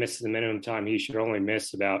the minimum time, he should only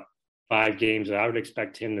miss about 5 games. I would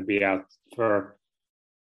expect him to be out for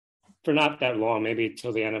not that long, maybe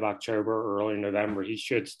till the end of October or early November. He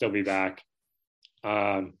should still be back.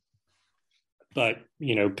 But,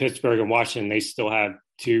 Pittsburgh and Washington, they still have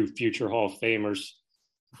 2 future Hall of Famers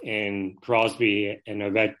in Crosby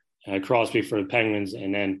and Crosby for the Penguins,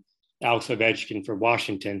 and then Alex Ovechkin for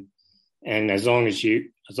Washington. And as long as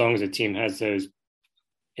the team has those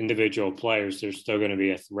individual players, they're still going to be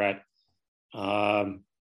a threat. I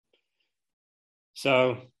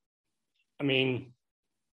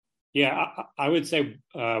would say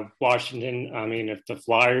Washington. If the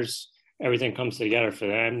Flyers, everything comes together for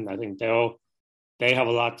them, I think they have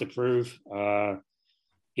a lot to prove,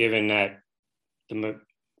 given that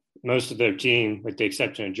most of their team, with the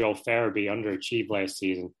exception of Joel Farabee, underachieved last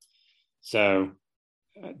season. So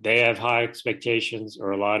they have high expectations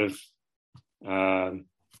or a lot of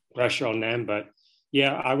pressure on them. But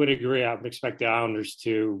yeah, I would agree. I would expect the Islanders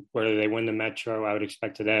to, whether they win the Metro, I would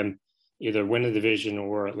expect to them either win the division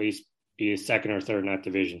or at least be second or third in that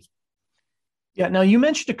division. Yeah. Now you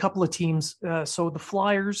mentioned a couple of teams. So the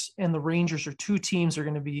Flyers and the Rangers are two teams that are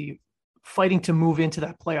going to be fighting to move into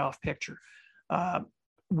that playoff picture.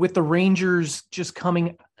 With the Rangers just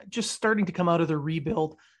starting to come out of their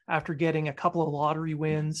rebuild after getting a couple of lottery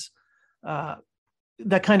wins,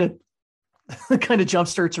 that kind of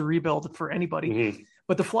jumpstarts a rebuild for anybody. Mm-hmm.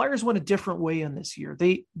 But the Flyers went a different way in this year.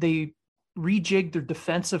 They rejigged their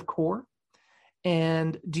defensive core.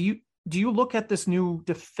 And do you look at this new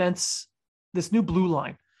defense, this new blue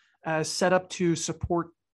line, as set up to support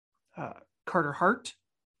Carter Hart,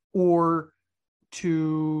 or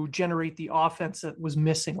to generate the offense that was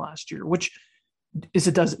missing last year? Which is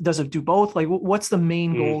it? Does it do both? Like, what's the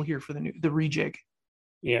main goal here for the rejig?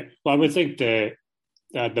 Yeah, well, I would think the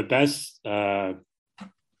best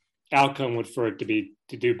outcome would for it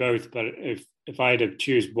to do both. But if I had to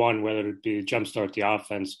choose one, whether it be to jumpstart the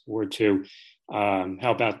offense or to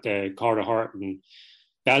help out the Carter Hart, and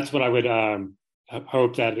that's what I would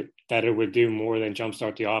hope that it would do more than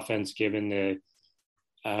jumpstart the offense, given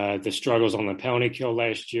the struggles on the penalty kill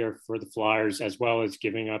last year for the Flyers, as well as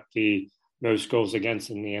giving up the most goals against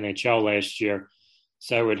in the NHL last year.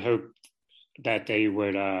 So I would hope that they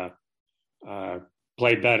would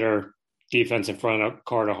play better defense in front of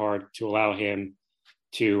Carter Hart to allow him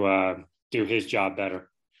to do his job better,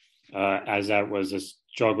 as that was a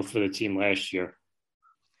struggle for the team last year.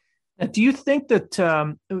 Now, do you think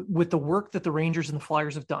that with the work that the Rangers and the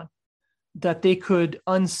Flyers have done, that they could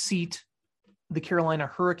unseat the Carolina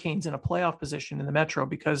Hurricanes in a playoff position in the Metro?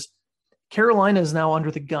 Because Carolina is now under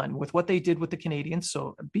the gun with what they did with the Canadiens.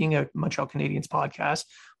 So being a Montreal Canadiens podcast,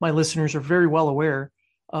 my listeners are very well aware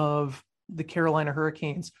of the Carolina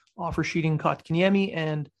Hurricanes offer sheeting Kotkaniemi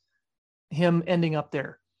and him ending up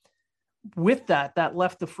there. With that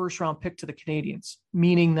left the first round pick to the Canadiens,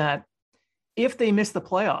 meaning that if they miss the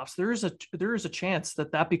playoffs, there is a chance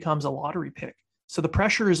that becomes a lottery pick. So the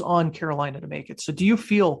pressure is on Carolina to make it. So do you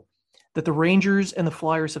feel that the Rangers and the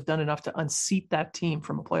Flyers have done enough to unseat that team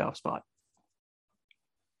from a playoff spot?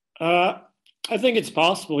 I think it's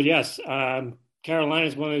possible, yes. Carolina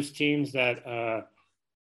is one of those teams that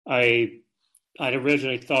I'd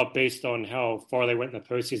originally thought, based on how far they went in the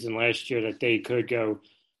postseason last year, that they could go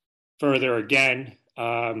further again. But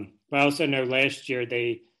I also know last year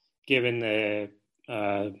given the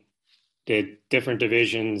different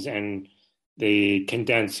divisions and the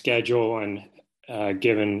condensed schedule, and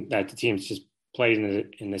given that the teams just played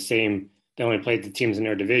in the same, they only played the teams in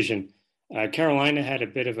their division. Carolina had a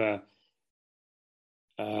bit of a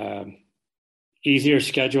easier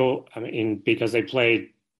schedule. I mean, because they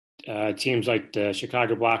played teams like the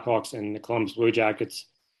Chicago Blackhawks and the Columbus Blue Jackets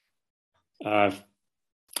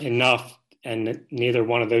enough, and neither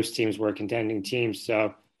one of those teams were contending teams.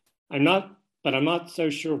 So I'm not so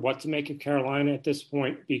sure what to make of Carolina at this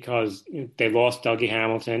point, because they lost Dougie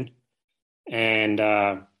Hamilton, and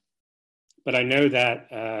but I know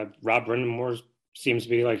that Rob Brind'Amour seems to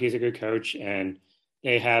be like he's a good coach, and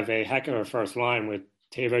they have a heck of a first line with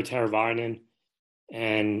Teuvo Teravainen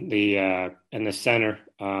and the center.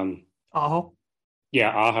 Aho. Yeah,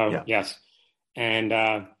 Aho. Yeah. Yes, and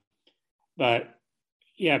but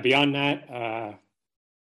yeah, beyond that, I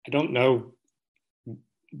don't know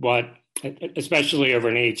what, especially over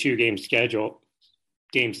an 82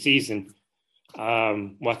 game season,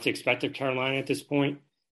 what to expect of Carolina at this point.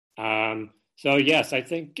 So yes, I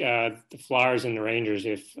think the Flyers and the Rangers,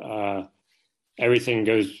 if everything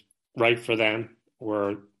goes right for them,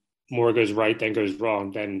 or more goes right than goes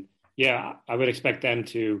wrong, then yeah, I would expect them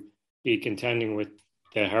to be contending with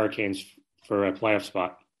the Hurricanes for a playoff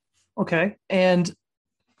spot. Okay. And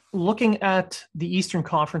looking at the Eastern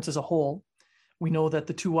Conference as a whole, we know that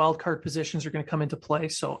the 2 wildcard positions are going to come into play.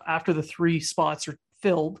 So after the 3 spots are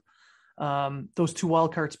filled, those 2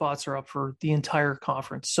 wildcard spots are up for the entire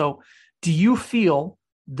conference. So do you feel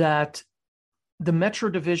that the Metro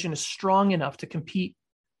division is strong enough to compete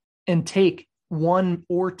and take 1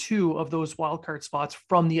 or 2 of those wildcard spots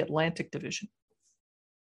from the Atlantic division?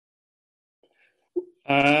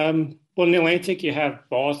 Well, in the Atlantic, you have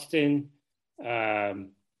Boston,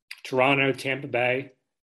 Toronto, Tampa Bay,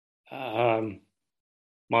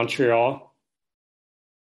 Montreal.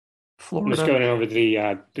 Florida. I'm just going over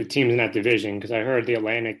the teams in that division, because I heard the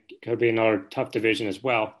Atlantic could be another tough division as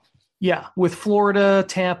well. Yeah, with Florida,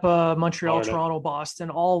 Tampa, Montreal, Toronto, Boston,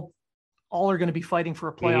 all are going to be fighting for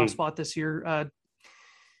a playoff spot this year.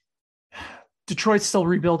 Detroit's still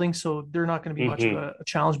rebuilding, so they're not going to be much of a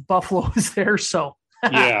challenge. Buffalo is there, so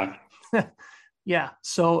Yeah. yeah.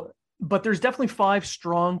 So, but there's definitely 5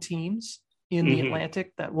 strong teams in the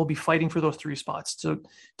Atlantic that will be fighting for those 3 spots. So, do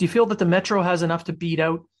you feel that the Metro has enough to beat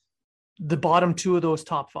out the bottom 2 of those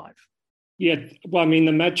top 5? Yeah. Well, I mean,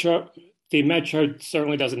 the Metro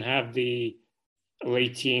certainly doesn't have the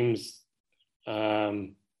elite teams.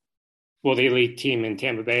 Well, the elite team in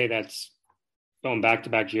Tampa Bay that's going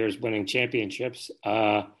back-to-back years winning championships.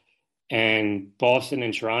 And Boston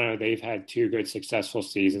and Toronto, they've had 2 good successful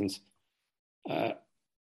seasons.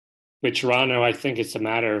 With Toronto, I think it's a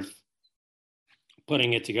matter of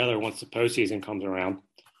putting it together once the postseason comes around.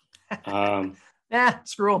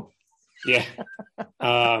 Screw them. Yeah.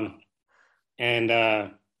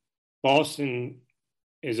 And Boston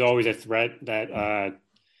is always a threat that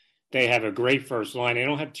they have a great first line. They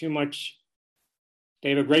don't have too much. They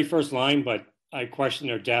have a great first line, but I question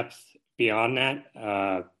their depth beyond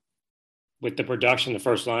that. With the production, the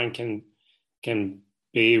first line can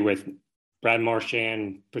be with Brad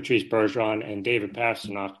Marchand, Patrice Bergeron, and David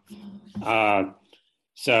Pastrnak.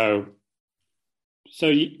 So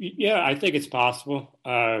yeah, I think it's possible,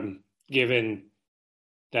 given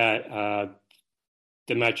that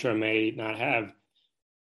the Metro may not have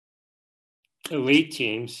elite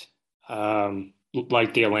teams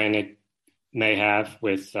like the Atlantic may have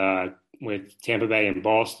with Tampa Bay and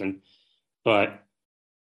Boston, but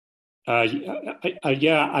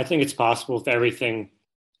yeah, I think it's possible if everything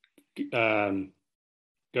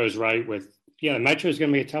goes right. The Metro is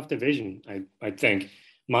going to be a tough division. I think,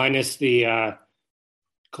 minus the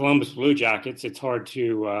Columbus Blue Jackets, it's hard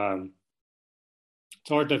to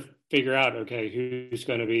figure out. Okay, who's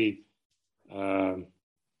going to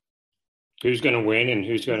win and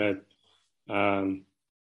who's going to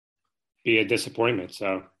be a disappointment.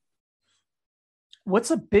 So,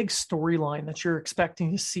 what's a big storyline that you're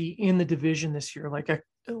expecting to see in the division this year? Like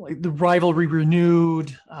the rivalry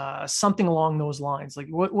renewed, something along those lines. Like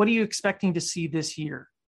what are you expecting to see this year?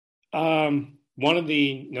 One of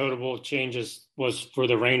the notable changes was for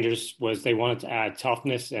the Rangers was they wanted to add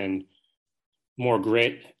toughness and more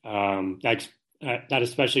grit. That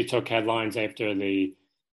especially took headlines after the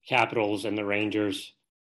Capitals and the Rangers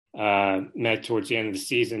met towards the end of the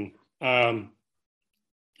season. And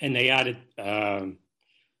they added a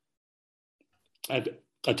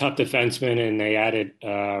tough defenseman, and they added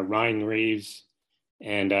Ryan Reeves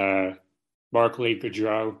and Barclay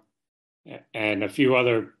Goodrow and a few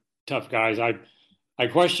other tough guys. I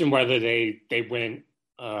question whether they went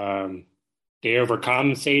they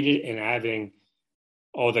overcompensated in having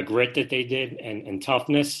all the grit that they did and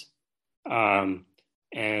toughness, and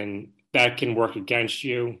that can work against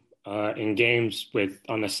you in games with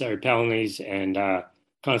unnecessary penalties and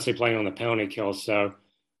constantly playing on the penalty kill. So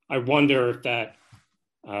I wonder if that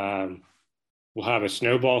will have a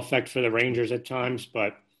snowball effect for the Rangers at times.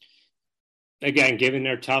 But again, given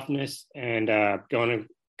their toughness and going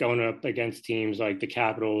up against teams like the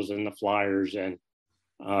Capitals and the Flyers, and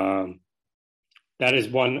that is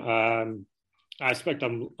one aspect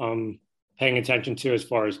I'm paying attention to as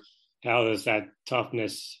far as how does that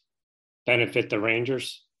toughness benefit the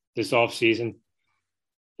Rangers this offseason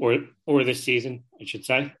or this season, I should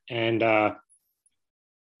say. And other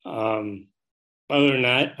than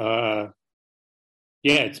that,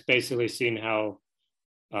 it's basically seeing how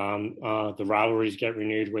the rivalries get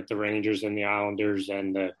renewed with the Rangers and the Islanders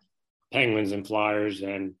and the Penguins and Flyers,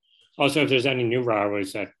 and also if there's any new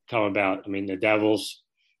rivalries that come about. I mean, the Devils,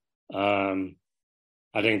 I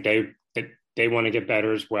think they want to get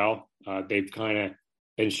better as well. They've kind of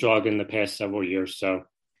been struggling the past several years, so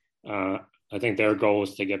I think their goal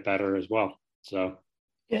is to get better as well. So,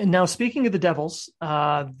 and now speaking of the Devils,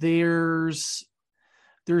 there's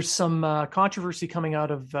some controversy coming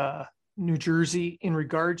out of New Jersey in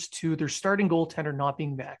regards to their starting goaltender not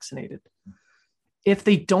being vaccinated. If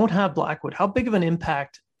they don't have Blackwood, how big of an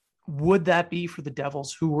impact would that be for the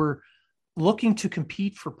Devils, who were looking to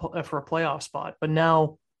compete for a playoff spot, but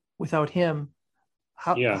now without him,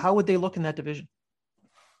 how would they look in that division?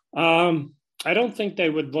 I don't think they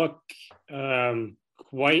would look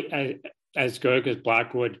quite as good as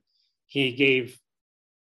Blackwood. There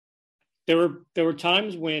were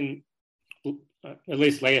times when, at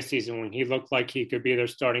least last season, when he looked like he could be their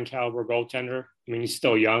starting caliber goaltender. I mean, he's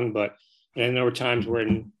still young, but then there were times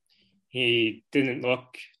when he didn't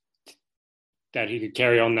look that he could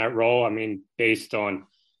carry on that role. I mean, based on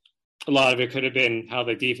a lot of it could have been how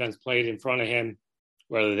the defense played in front of him,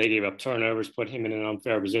 whether they gave up turnovers, put him in an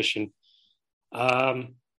unfair position. But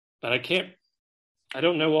I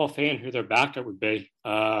don't know offhand who their backup would be,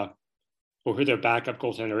 or who their backup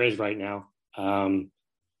goaltender is right now. So,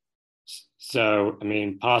 I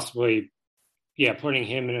mean, possibly, putting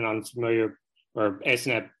him in an unfamiliar or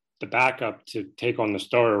asking the backup to take on the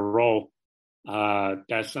starter role,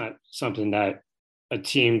 that's not something that a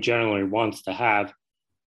team generally wants to have.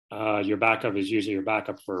 Your backup is usually your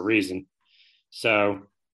backup for a reason. So,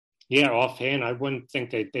 offhand, I wouldn't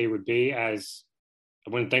think that they would be I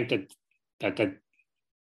wouldn't think that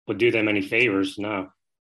would do them any favors, no,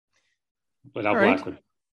 without right.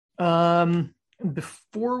 Blackwood.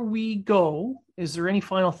 Before we go, is there any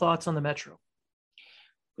final thoughts on the Metro?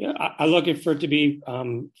 Yeah, I'm looking for it to be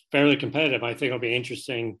fairly competitive. I think it'll be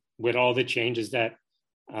interesting with all the changes that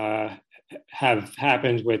have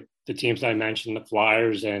happened with the teams I mentioned, the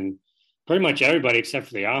Flyers, and pretty much everybody except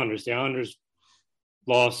for the Islanders. The Islanders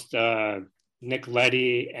lost Nick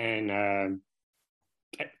Leddy and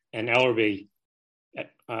Ellerby.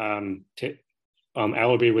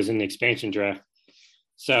 Ellerby was in the expansion draft.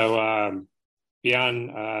 So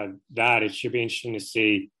beyond that, it should be interesting to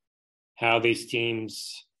see how these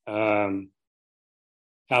teams, how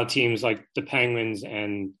teams like the Penguins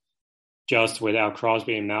and just without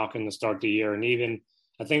Crosby and Malkin to start the year, and even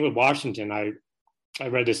I think with Washington, I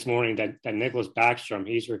read this morning that Nicholas Backstrom,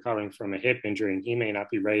 he's recovering from a hip injury, and he may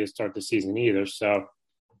not be ready to start the season either. So,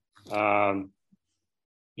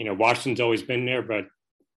 Washington's always been there, but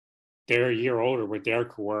they're a year older with their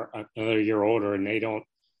core, another year older, and I'm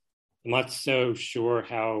not so sure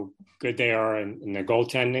how good they are in their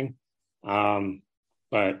goaltending.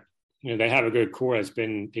 But, they have a good core that's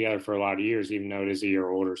been together for a lot of years, even though it is a year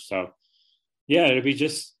older. So, it'll be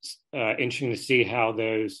just interesting to see how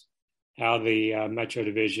the Metro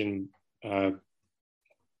Division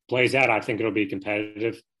plays out. I think it'll be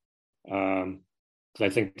competitive because I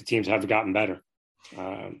think the teams have gotten better.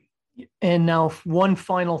 And now, one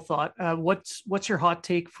final thought: what's your hot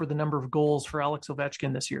take for the number of goals for Alex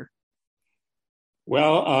Ovechkin this year?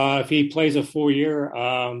 Well, if he plays a full year,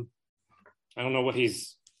 I don't know what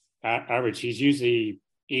he's average. He's usually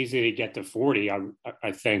easy to get to 40.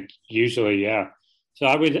 I think usually, yeah. So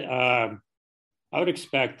I would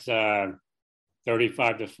expect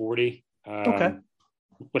 35 to 40. Okay.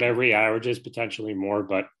 Whatever he averages, potentially more,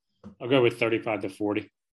 but I'll go with 35 to 40.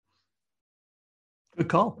 Good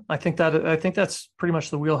call. I think that's pretty much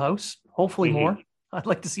the wheelhouse. Hopefully more. I'd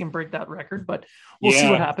like to see him break that record, but we'll see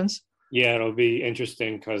what happens. Yeah, it'll be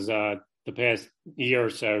interesting because the past year or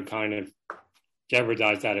so kind of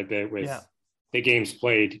jeopardized that a bit with the games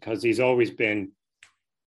played, because he's always been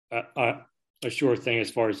a sure thing as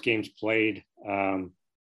far as games played.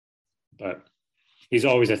 But he's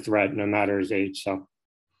always a threat no matter his age. So,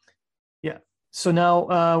 yeah. So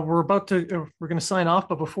now we're going to sign off,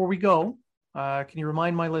 but before we go, can you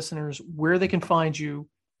remind my listeners where they can find you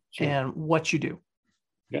and what you do?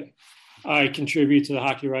 Okay. I contribute to the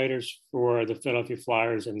hockey writers for the Philadelphia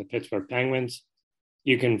Flyers and the Pittsburgh Penguins.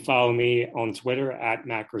 You can follow me on Twitter at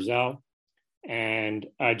Matt Grizel. And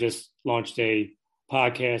I just launched a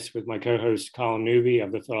podcast with my co-host Colin Newby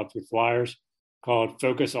of the Philadelphia Flyers called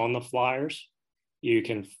Focus on the Flyers. You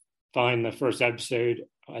can find the first episode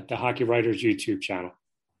at the Hockey Writers YouTube channel.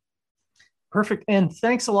 Perfect. And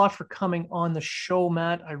thanks a lot for coming on the show,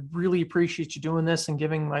 Matt. I really appreciate you doing this and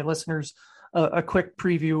giving my listeners a quick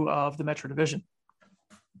preview of the Metro Division.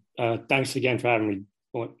 Thanks again for having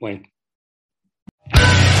me, Wayne.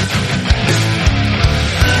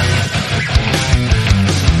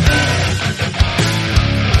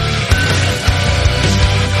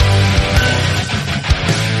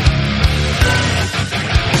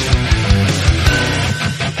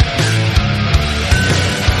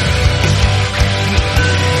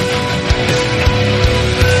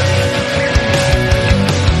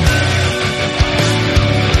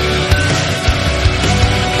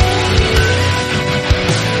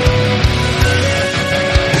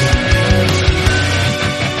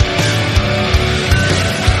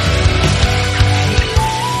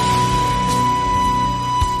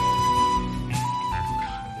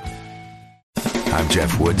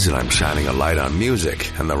 Jeff Woods, and I'm shining a light on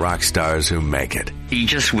music and the rock stars who make it. He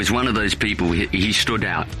just was one of those people, he stood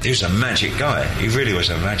out. He was a magic guy. He really was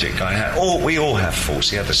a magic guy. We all have faults.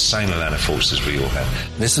 He had the same amount of faults as we all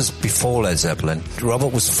have. This is before Led Zeppelin.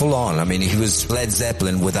 Robert was full on. I mean, he was Led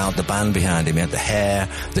Zeppelin without the band behind him. He had the hair,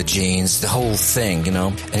 the jeans, the whole thing,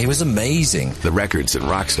 and he was amazing. The Records and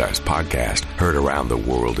Rockstars podcast, heard around the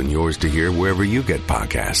world and yours to hear wherever you get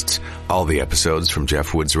podcasts. All the episodes from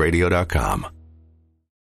JeffWoodsRadio.com.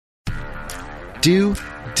 Do,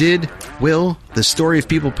 Did, Will, the Story of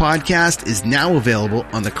People podcast is now available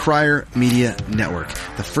on the Crier Media Network.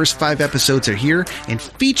 The first 5 episodes are here and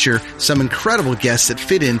feature some incredible guests that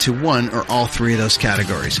fit into one or all 3 of those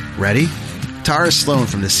categories. Ready? Tara Sloan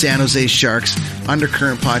from the San Jose Sharks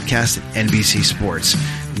Undercurrent podcast at NBC Sports.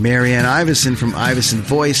 Marianne Iveson from Iveson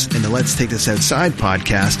Voice and the Let's Take This Outside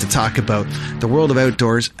podcast to talk about the world of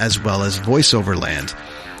outdoors as well as voiceover land.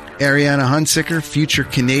 Ariana Hunsicker, future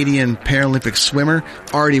Canadian Paralympic swimmer,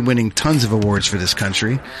 already winning tons of awards for this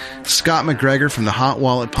country. Scott McGregor from the Hot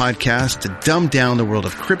Wallet podcast to dumb down the world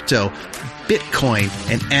of crypto, Bitcoin,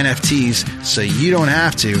 and NFTs so you don't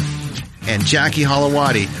have to. And Jackie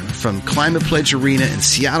Holowati from Climate Pledge Arena in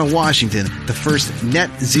Seattle, Washington, the first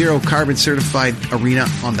net zero carbon certified arena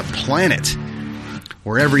on the planet.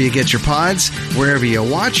 Wherever you get your pods, wherever you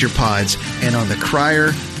watch your pods, and on the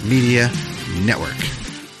Crier Media Network.